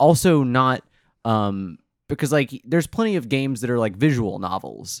 and it's also not because like there's plenty of games that are like visual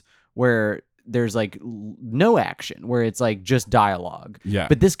novels where there's like no action, where it's like just dialogue. Yeah.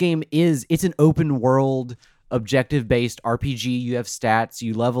 But this game it's an open world objective based RPG. You have stats,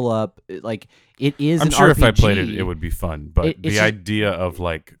 you level up, like it is. I'm an sure RPG. if I played it, it would be fun. But the just, idea of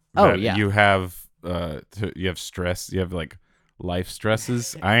like you have you have stress, you have like life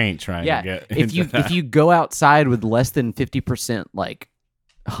stresses. I ain't trying to get into that. If you go outside with less than 50% like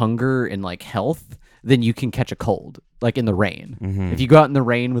hunger and like health, then you can catch a cold like in the rain. If you go out in the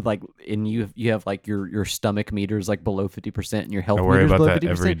rain with like and you have like your stomach meters like below 50% and your health meters below 50%,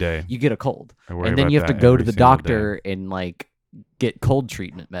 every day. You get a cold. I and then you have to go to the doctor day. and like get cold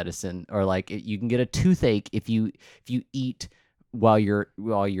treatment medicine, or like you can get a toothache if you eat while your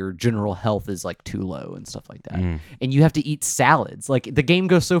general health is like too low and stuff like that. And you have to eat salads. Like the game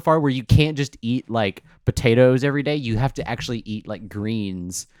goes so far where you can't just eat like potatoes every day. You have to actually eat like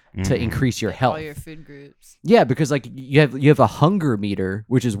greens to increase your health. All your food groups. Yeah, because like you have a hunger meter,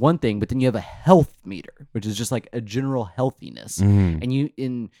 which is one thing, but then you have a health meter, which is just like a general healthiness.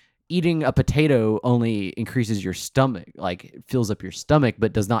 And eating a potato only increases your stomach, like it fills up your stomach,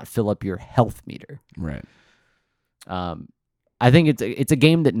 but does not fill up your health meter. Right. I think it's a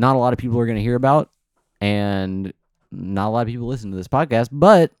game that not a lot of people are going to hear about, and not a lot of people listen to this podcast,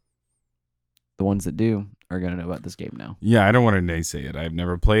 but the ones that do are going to know about this game now. Yeah, I don't want to naysay it. I've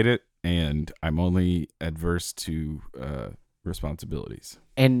never played it, and I'm only adverse to responsibilities.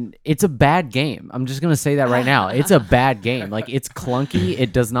 And it's a bad game. I'm just going to say that right now. It's a bad game. Like, it's clunky.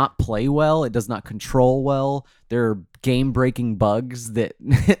 It does not play well. It does not control well. There are game-breaking bugs that,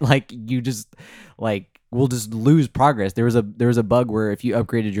 like, you just, like, will just lose progress. There was a bug where if you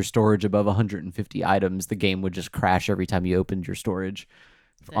upgraded your storage above 150 items, the game would just crash every time you opened your storage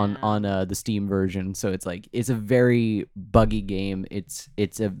on the Steam version. So it's like it's a very buggy game. It's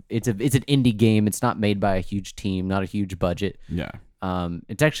an indie game. It's not made by a huge team, not a huge budget. Yeah.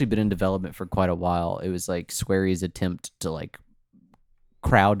 It's actually been in development for quite a while. It was like Square's attempt to like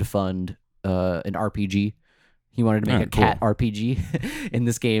crowd fund an RPG. He wanted to make a cat RPG, and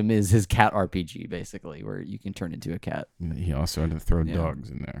this game is his cat RPG, basically, where you can turn into a cat. He also had to throw dogs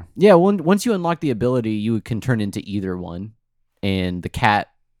in there. Yeah, once you unlock the ability, you can turn into either one, and the cat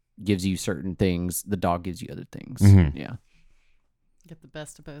gives you certain things, the dog gives you other things. Mhm. Yeah. Get the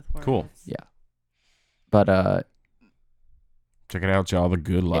best of both worlds. Cool. Yeah. But Check it out, y'all. The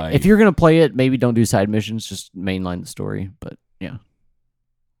Good Life. if you're gonna play it, maybe don't do side missions, just mainline the story. But yeah.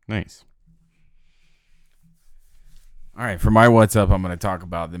 Nice. All right, for my What's Up, I'm going to talk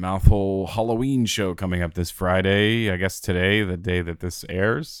about the Mouthhole Halloween show coming up this Friday. I guess today, the day that this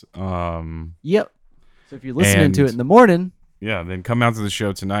airs. Yep. So if you're listening to And- it in the morning, Yeah, then come out to the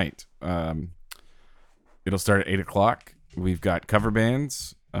show tonight. It'll start at 8 o'clock. We've got cover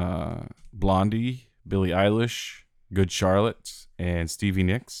bands, Blondie, Billie Eilish, Good Charlotte, and Stevie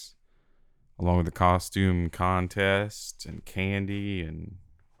Nicks, along with the costume contest and candy, and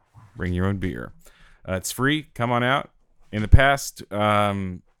bring your own beer. It's free. Come on out. In the past,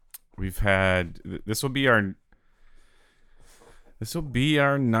 we've had this will be our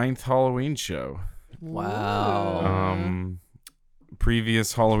 9th Halloween show. Wow.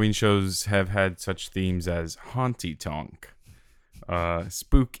 Previous Halloween shows have had such themes as Haunty Tonk,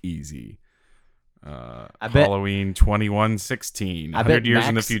 Spook Easy, bet- Halloween 2116, I bet 100 years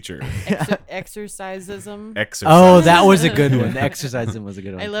in the Max- future. Exorcisism. Exercise. Oh, that was a good one. The exercising was a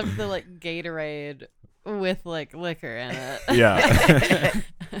good one. I loved the like Gatorade with like liquor in it. Yeah.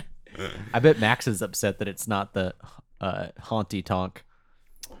 I bet Max is upset that it's not the Haunty Tonk.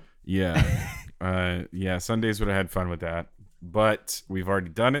 Yeah. Sundays would have had fun with that. But we've already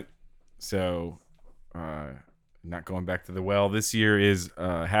done it. So not going back to the well. This year is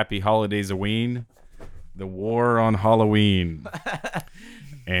Happy Holidays Halloween, the war on Halloween.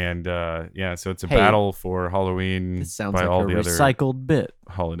 And so it's a Hey, battle for Halloween This sounds by like all a the other recycled bit.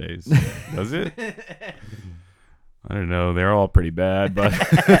 holidays. Does it? I don't know. They're all pretty bad,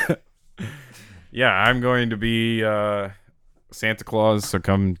 but yeah, I'm going to be Santa Claus, so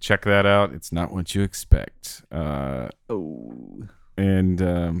come check that out. It's not what you expect. And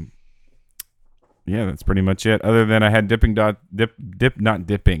that's pretty much it. Other than I had not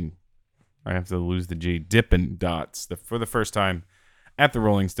dipping. I have to lose the G. Dippin' Dots for the first time at the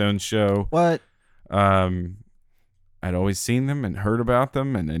Rolling Stones show. What? I'd always seen them and heard about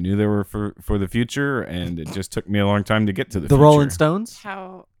them, and I knew they were for the future, and it just took me a long time to get to the future. Rolling Stones?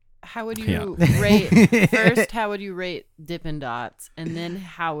 How would Yeah. you rate first? How would you rate Dippin' Dots, and then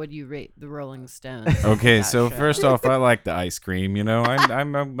how would you rate the Rolling Stones? Okay, That so show? first off, I like the ice cream. You know,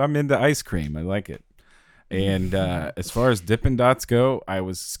 I'm into ice cream. I like it. And as far as Dippin' Dots go, I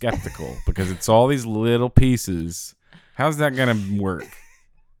was skeptical because it's all these little pieces. How's that gonna work?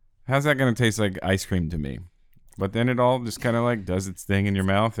 How's that gonna taste like ice cream to me? But then it all just kind of like does its thing in your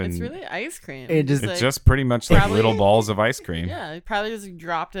mouth, and It's really ice cream. It just- it's like, just pretty much like probably- little balls of ice cream. yeah, it probably just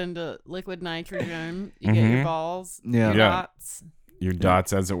dropped into liquid nitrogen. You get your Mhm. balls, Yeah. your Yeah. dots. Your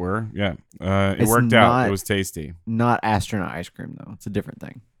dots, as it were. Yeah, it It's worked out. not- It was tasty. Not astronaut ice cream, though. It's a different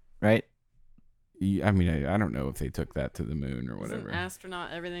thing, right? I mean, I don't know if they took that to the moon or Is an whatever. astronaut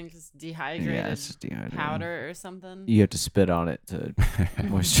everything just dehydrated Yeah, it's just dehydrated. powder or something? You have to spit on it to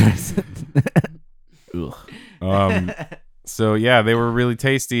moisturize it. So yeah, they were really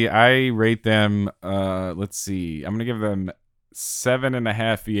tasty. I rate them. Let's see. I'm gonna give them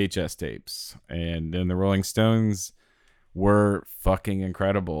 7.5 VHS tapes, and then the Rolling Stones were fucking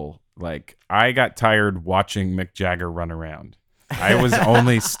incredible. Like I got tired watching Mick Jagger run around. I was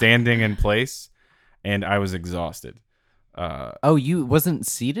only standing in place, and I was exhausted. Oh, you wasn't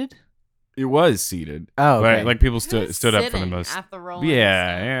seated? It was seated. Oh, okay. But like people Who's stood up for the sitting most. at the Rolling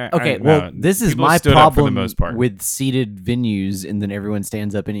Yeah, Stone? yeah. Okay, no, this is people my stood up for the problem most part. with seated venues, and then everyone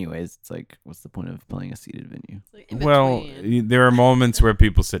stands up anyways. It's like, what's the point of playing a seated venue? It's like in Well, between. there are moments where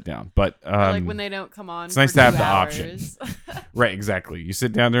people sit down, but Or like when they don't come on. it's for nice to have 2 the hours. right, exactly. You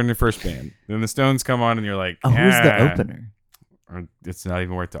sit down during the first band, then the Stones come on, and you're like, Oh, who's the "Ah." opener? Or it's not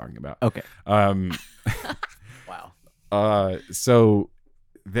even worth talking about. Okay. Wow. So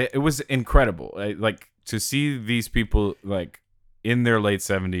it was incredible. Like to see these people like in their late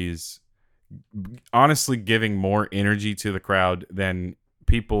 70s, honestly giving more energy to the crowd than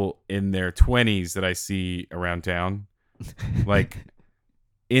people in their 20s that I see around town. Like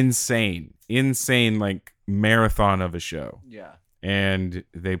insane, like marathon of a show. Yeah. And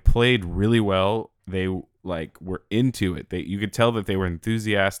they played really well. They like were into it. You could tell that they were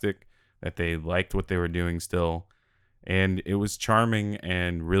enthusiastic, that they liked what they were doing still, and it was charming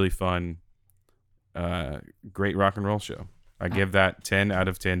and really fun. Great rock and roll show. I give that 10 out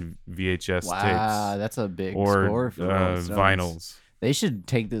of 10 VHS Wow, tapes that's a big or score for Rolling Stones. vinyls. They should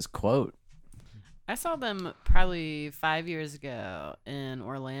take this quote. I saw them probably 5 years ago in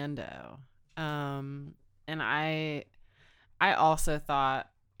Orlando. And I also thought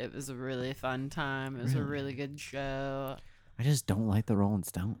it was a really fun time. It was a really good show. I just don't like the Rolling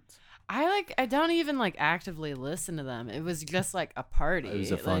Stones. I don't even like actively listen to them. It was just like a party. It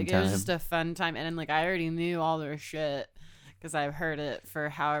was a fun It was time. just a fun time, and then like I already knew all their shit because I've heard it for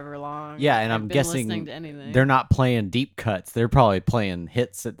however long. Yeah, and I've I'm been guessing listening to anything. they're not playing deep cuts. They're probably playing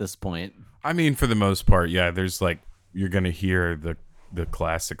hits at this point. I mean, for the most part, yeah. There's like you're gonna hear the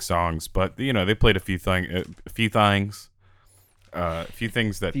classic songs, but you know they played a few things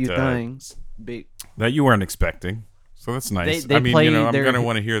that things. Big. that you weren't expecting. So that's nice. They I mean, play you know, I'm their- gonna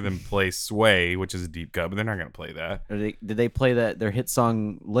want to hear them play "Sway," which is a deep cut, but they're not gonna play that. Did they play their hit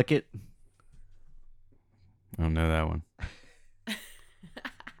song "Lick It"? I don't know that one.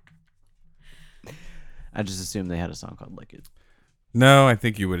 I just assumed they had a song called "Lick It." No, I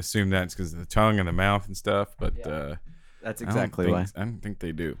think you would assume that it's because of the tongue and the mouth and stuff, but That's I exactly don't why. think, I don't think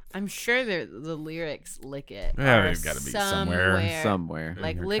they do. I'm sure the lyrics "lick it." Yeah, are they've gotta be somewhere. Somewhere.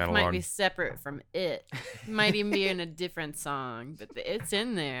 Like your "lick" might catalog. be separate from "it." Might even be in a different song, but it's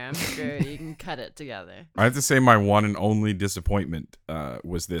in there. I'm sure you can cut it together. I have to say my one and only disappointment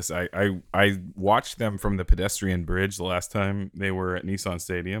was this. I watched them from the pedestrian bridge the last time they were at Nissan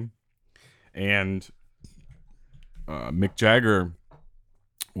Stadium, and Mick Jagger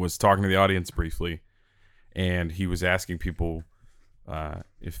was talking to the audience briefly, and he was asking people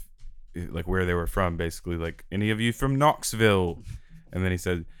if like where they were from, basically like any of you from Knoxville, and then he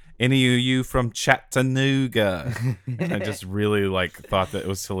said any of you from Chattanooga. I just really like thought that it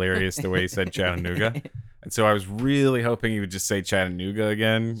was hilarious the way he said Chattanooga, and so I was really hoping he would just say Chattanooga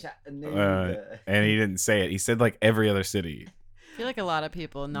again, and he didn't say it. He said like every other city. I feel like a lot of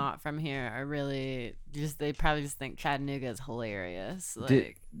people not from here are really they probably just think Chattanooga is hilarious.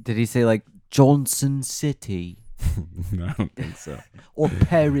 Like, Did he say like Johnson City No, I don't think so. or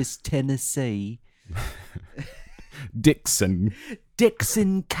Paris, Tennessee, Dixon,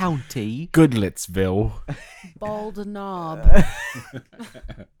 Dixon County, Goodlettsville, Bald Knob,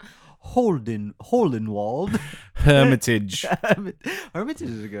 Holdenwald? Hermitage, Hermitage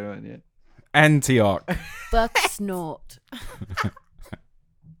is a good one, yeah. Antioch. Bucksnort.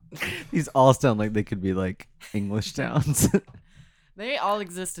 These all sound like they could be like English towns. They all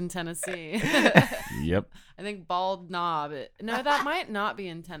exist in Tennessee. Yep. I think Bald Knob. No, that might not be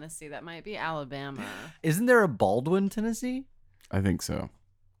in Tennessee. That might be Alabama. Isn't there a Baldwin, Tennessee? I think so.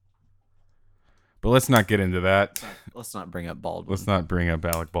 But let's not get into that. Let's not bring up Baldwin. Let's not bring up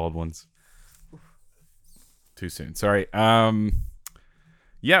Alec Baldwin's. Too soon. Sorry.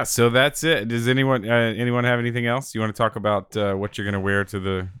 Yeah, so that's it. Does anyone have anything else? You want to talk about what you're going to wear to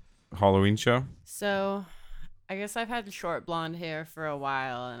the Halloween show? So, I guess I've had short blonde hair for a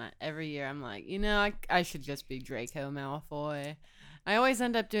while, and every year I'm like, I should just be Draco Malfoy. I always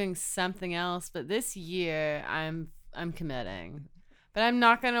end up doing something else, but this year I'm committing. But I'm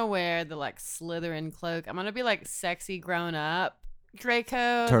not gonna wear the like Slytherin cloak. I'm gonna be like sexy grown up Draco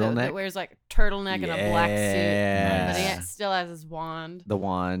Turtleneck? that wears like turtleneck and a black suit, but Yeah. he still has his wand. The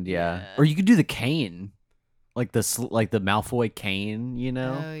wand, yeah. Yeah. Or you could do the cane, like the Malfoy cane. You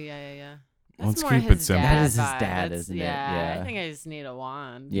know, Oh yeah. Let's more keep it his simple. dad That is his vibe. dad, isn't it? Yeah, Yeah. I think I just need a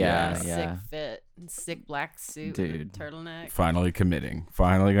wand. Yeah, and a yeah. Sick fit, and sick black suit, Dude. with a turtleneck. Finally committing.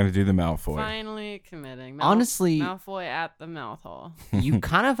 Finally going to do the Malfoy. Finally committing. Honestly- Malfoy at the mouth hole. you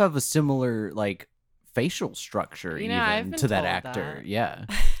kind of have a similar like facial structure You know, I've even been to that told actor. that. Yeah.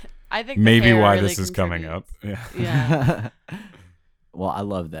 I think the Maybe hair why really this is coming up. contributes. Yeah. Yeah. Well, I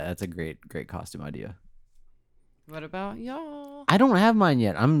love that. That's a great costume idea. What about y'all? I don't have mine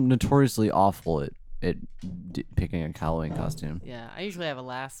yet. I'm notoriously awful at picking a Halloween costume. Yeah, I usually have a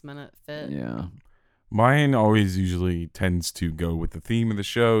last minute fit. Yeah. Mine always usually tends to go with the theme of the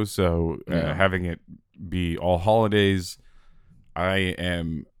show. So Yeah. having it be all holidays, I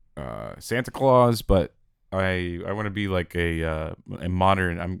am Santa Claus, but I want to be like a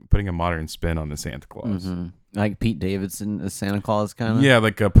modern. I'm putting a modern spin on the Santa Claus. Mhm. Like Pete Davidson as Santa Claus, kind of. Yeah,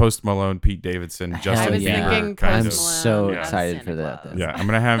 like a Post Malone, Pete Davidson, Justin I was yeah. Bieber thinking kind I'm Post of. Malone so as excited Santa for that, Claus. though. Yeah, I'm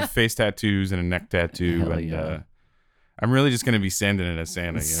gonna have face tattoos and a neck tattoo, Hell and yeah. I'm really just gonna be sending it as Santa.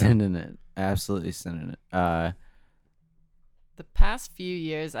 You know? Sending it, absolutely sending it. The past few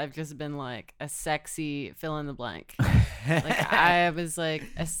years, I've just been like a sexy fill in the blank. Like I was like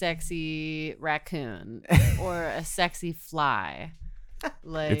a sexy raccoon or a sexy fly.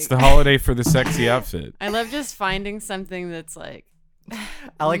 Like It's the holiday for the sexy outfit. I love just finding something that's like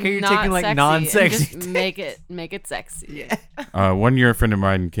I like how you're Not taking like sexy, and non-sexy. Just make it sexy. 1 year, a friend of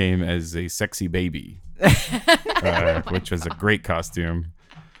mine came as a sexy baby, which was a great costume.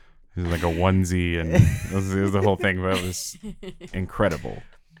 It was like a onesie, and it was the whole thing, but it was incredible.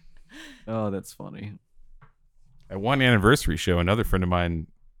 Oh, that's funny. At one anniversary show, another friend of mine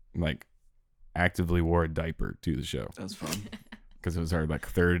like actively wore a diaper to the show That's fun. because it was our like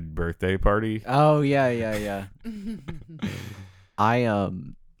 3rd birthday party. Oh yeah. I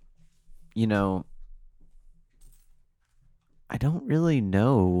you know, I don't really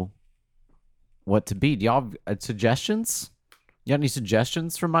know what to be. Do y'all have suggestions? You got any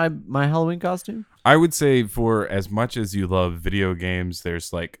suggestions for my Halloween costume? I would say for as much as you love video games,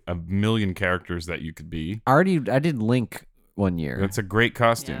 there's like a million characters that you could be. I did Link one year. That's a great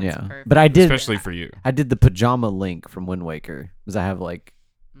costume, That's yeah, perfect. but I did especially for you. I did the pajama Link from Wind Waker because I have like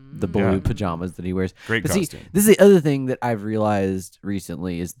the blue Yeah. pajamas that he wears. Great But see, costume. this is the other thing that I've realized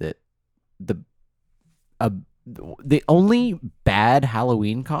recently is that the only bad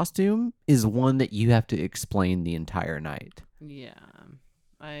Halloween costume is one that you have to explain the entire night. Yeah.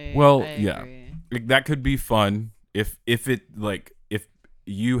 I agree. Like, that could be fun if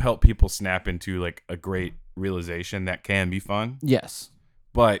you help people snap into like a great realization, that can be fun. Yes.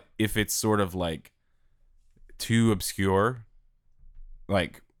 But if it's sort of like too obscure,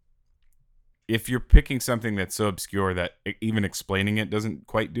 like if you're picking something that's so obscure that even explaining it doesn't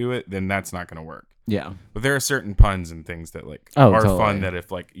quite do it, then that's not going to work. Yeah. But there are certain puns and things that like Oh, are totally. fun that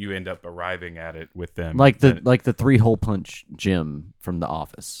if like you end up arriving at it with them, Like the then- 3-hole punch Jim from The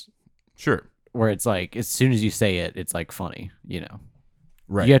Office, sure, where it's like as soon as you say it, it's like funny,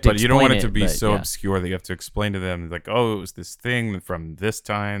 right. You have to But you don't want it explain to be it, but so yeah. obscure that you have to explain to them like, oh, it was this thing from this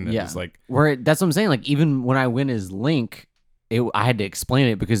time. That Yeah. was like, That's what I'm saying. Like even when I went as Link, I had to explain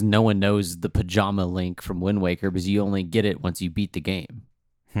it because no one knows the pajama Link from Wind Waker because you only get it once you beat the game.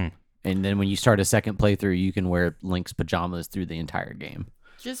 And then when you start a second playthrough, you can wear Link's pajamas through the entire game.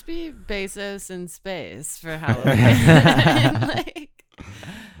 Just be Bezos in space for Halloween. Like,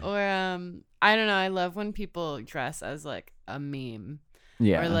 or I don't know. I love when people dress as like a meme,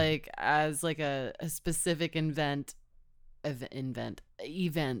 Yeah. or like as like a specific event, or Event,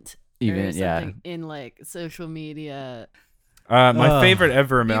 yeah. something in like social media. my Ugh. favorite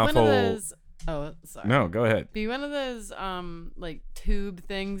ever Be one mouthful. of those. Oh, sorry. No, go ahead. Be one of those like tube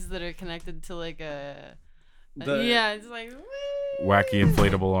things that are connected to like yeah, it's like Wacky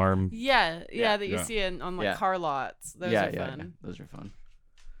inflatable arm. Yeah, that you Yeah. see on like Yeah. car lots. Those yeah, are yeah, fun. yeah. Those are fun.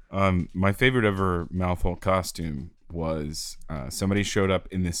 My favorite ever mouthful costume was somebody showed up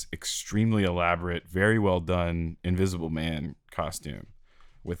in this extremely elaborate, very well done Invisible Man costume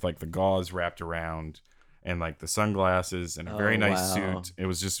with like the gauze wrapped around and like the sunglasses and a very Oh, nice wow. suit. It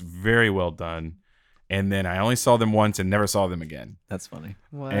was just very well done. And then I only saw them once and never saw them again. That's funny.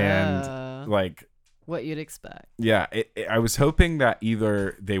 Wow. And like, What you'd expect. yeah, I was hoping that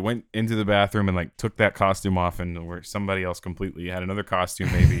either they went into the bathroom and like took that costume off, and where somebody else completely had another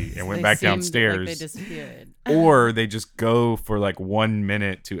costume maybe and went They back seemed downstairs, Like they disappeared. or they just go for like 1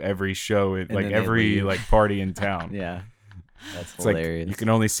 minute to every show, like then they every leave. like party in town. Yeah. That's It's like hilarious. you can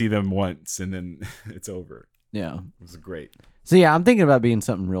only see them once and then it's over. Yeah. It was great. So yeah, I'm thinking about being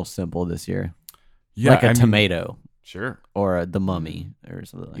something real simple this year. Yeah, Like a I mean, tomato sure. or the mummy or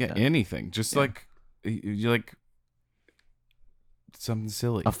something like Yeah, that. anything. Just Yeah. like you like something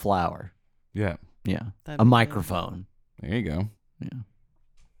silly. A flower. Yeah, Yeah. That'd A be microphone. there you go.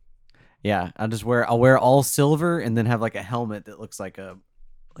 Yeah. I'll wear all silver and then have like a helmet that looks like the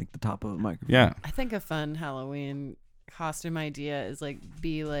top of a microphone. Yeah, good. I think a fun Halloween costume idea is like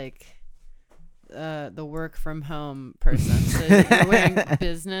be like the work from home person. So you're wearing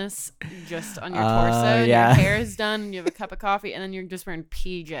business just on your torso, and yeah. your hair is done, and you have a cup of coffee, and then you're just wearing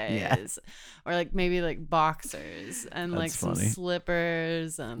PJs, or like maybe like boxers and like That's some funny.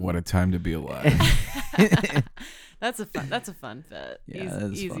 slippers. And what a time to be alive. that's a fun fit. Yeah, easy,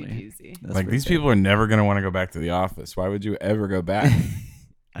 that's easy funny. peasy. That's Like pretty these good. people are never going to want to go back to the office. Why would you ever go back?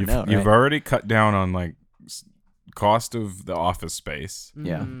 I know, You've right? already cut down on like cost of the office space.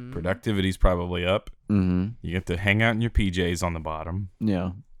 Yeah. Mhm. Productivity's probably up. Mm-hmm. You get to hang out in your PJs on the bottom.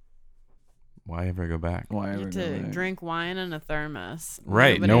 Yeah. Why ever go back? Why You ever get go to back? drink wine in a thermos.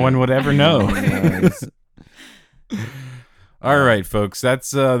 Right. No Nobody- one would ever know. Nice. All right, folks.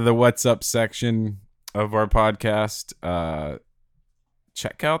 That's the What's Up section of our podcast.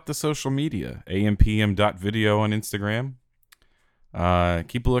 Check out the social media, ampm.video on Instagram.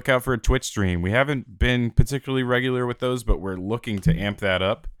 Keep a lookout for a Twitch stream. We haven't been particularly regular with those, but we're looking to amp that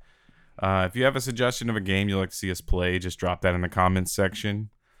up. If you have a suggestion of a game you'd like to see us play, just drop that in the comments section.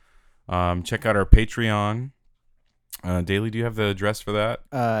 Check out our Patreon. Daily, do you have the address for that?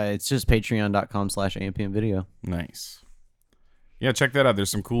 It's just patreon.com/ampmvideo. Nice. Yeah, check that out.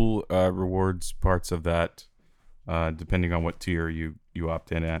 There's some cool rewards parts of that, depending on what tier you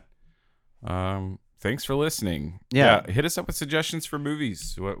opt in at. Thanks for listening. Yeah. Hit us up with suggestions for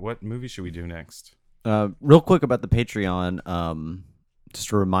movies. What movie should we do next? Real quick about the Patreon,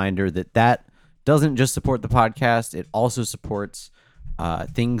 just a reminder that doesn't just support the podcast, it also supports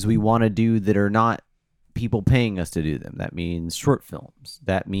things we want to do that are not people paying us to do them. That means short films.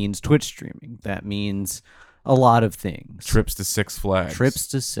 That means Twitch streaming. That means a lot of things. Trips to Six Flags. Trips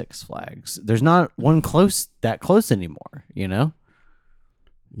to Six Flags. There's not one that close anymore, you know?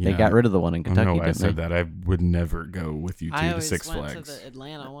 They got rid of the one in I don't know Kentucky, why I didn't said they? that. I would never go with you two I to always Six went Flags. to the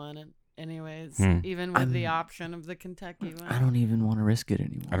Atlanta one, anyways. Hmm. Even with the option of the Kentucky one. I don't even want to risk it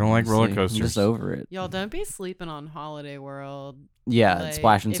anymore. I don't like roller honestly. I'm coasters. just over it. Y'all don't be sleeping on Holiday World. Yeah, like,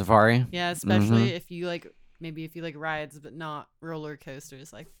 Splash and if- Safari. Yeah, especially Mhm. if you like rides but not roller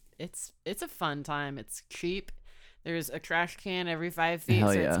coasters. Like it's a fun time. It's cheap. There's a trash can every 5 feet,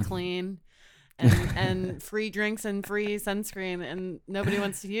 Hell so yeah. it's clean. And free drinks and free sunscreen, and nobody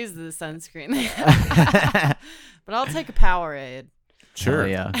wants to use the sunscreen. But I'll take a Powerade. Sure. Hell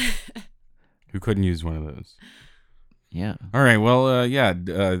yeah. Who couldn't use one of those? Yeah. All right. Well,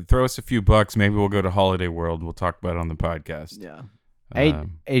 throw us a few bucks. Maybe we'll go to Holiday World. We'll talk about it on the podcast. Yeah. Hey,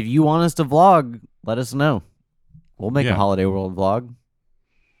 Um, if you want us to vlog, let us know. We'll make Yeah. a Holiday World vlog.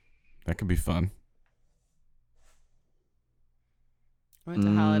 that could be fun. I went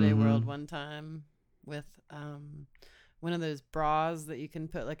to Holiday Mhm. World one time with one of those bras that you can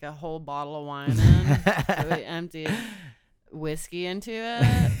put like a whole bottle of wine in. So we emptied whiskey into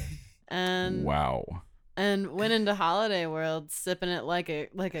it and Wow. and went into Holiday World sipping it like a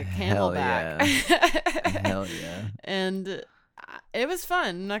Hell camelback. Hell yeah. And it was fun,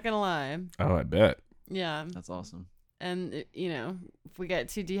 I'm not gonna lie. Oh, I bet. Yeah. That's awesome. And if we get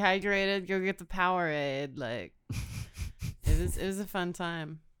too dehydrated, go get the Powerade. Like it was a fun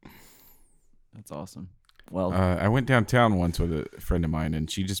time. That's awesome. Well, I went downtown once with a friend of mine, and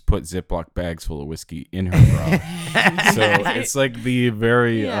she just put Ziploc bags full of whiskey in her bra. So it's like the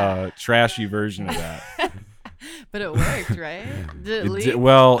very Yeah. trashy version of that. But it worked, right? Did it leak?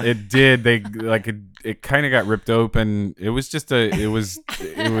 It did. They it kind of got ripped open. It was just it was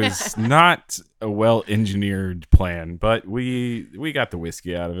not a well engineered plan, but we got the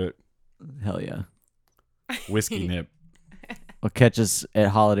whiskey out of it. hell yeah. Whiskey nip. Well, catch us at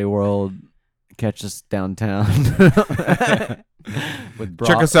Holiday World. Catch us downtown. with bra,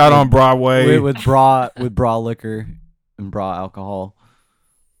 Check us out on Broadway. with bra liquor and bra alcohol.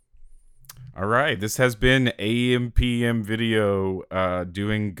 All right, this has been AMPM Video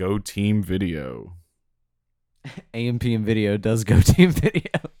doing Go Team Video. AMPM Video does Go Team Video.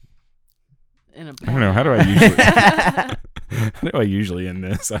 In a I don't know, how do I usually how do I usually end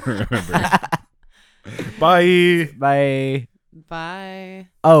this? I don't remember. Bye. Bye. Bye.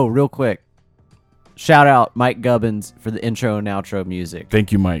 Oh, real quick. Shout out Mike Gubbins for the intro and outro music.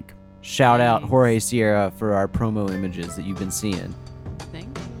 Thank you, Mike. Shout out Thanks. Jorge Sierra for our promo images that you've been seeing.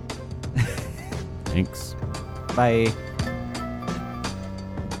 Thank you. Thanks. Bye.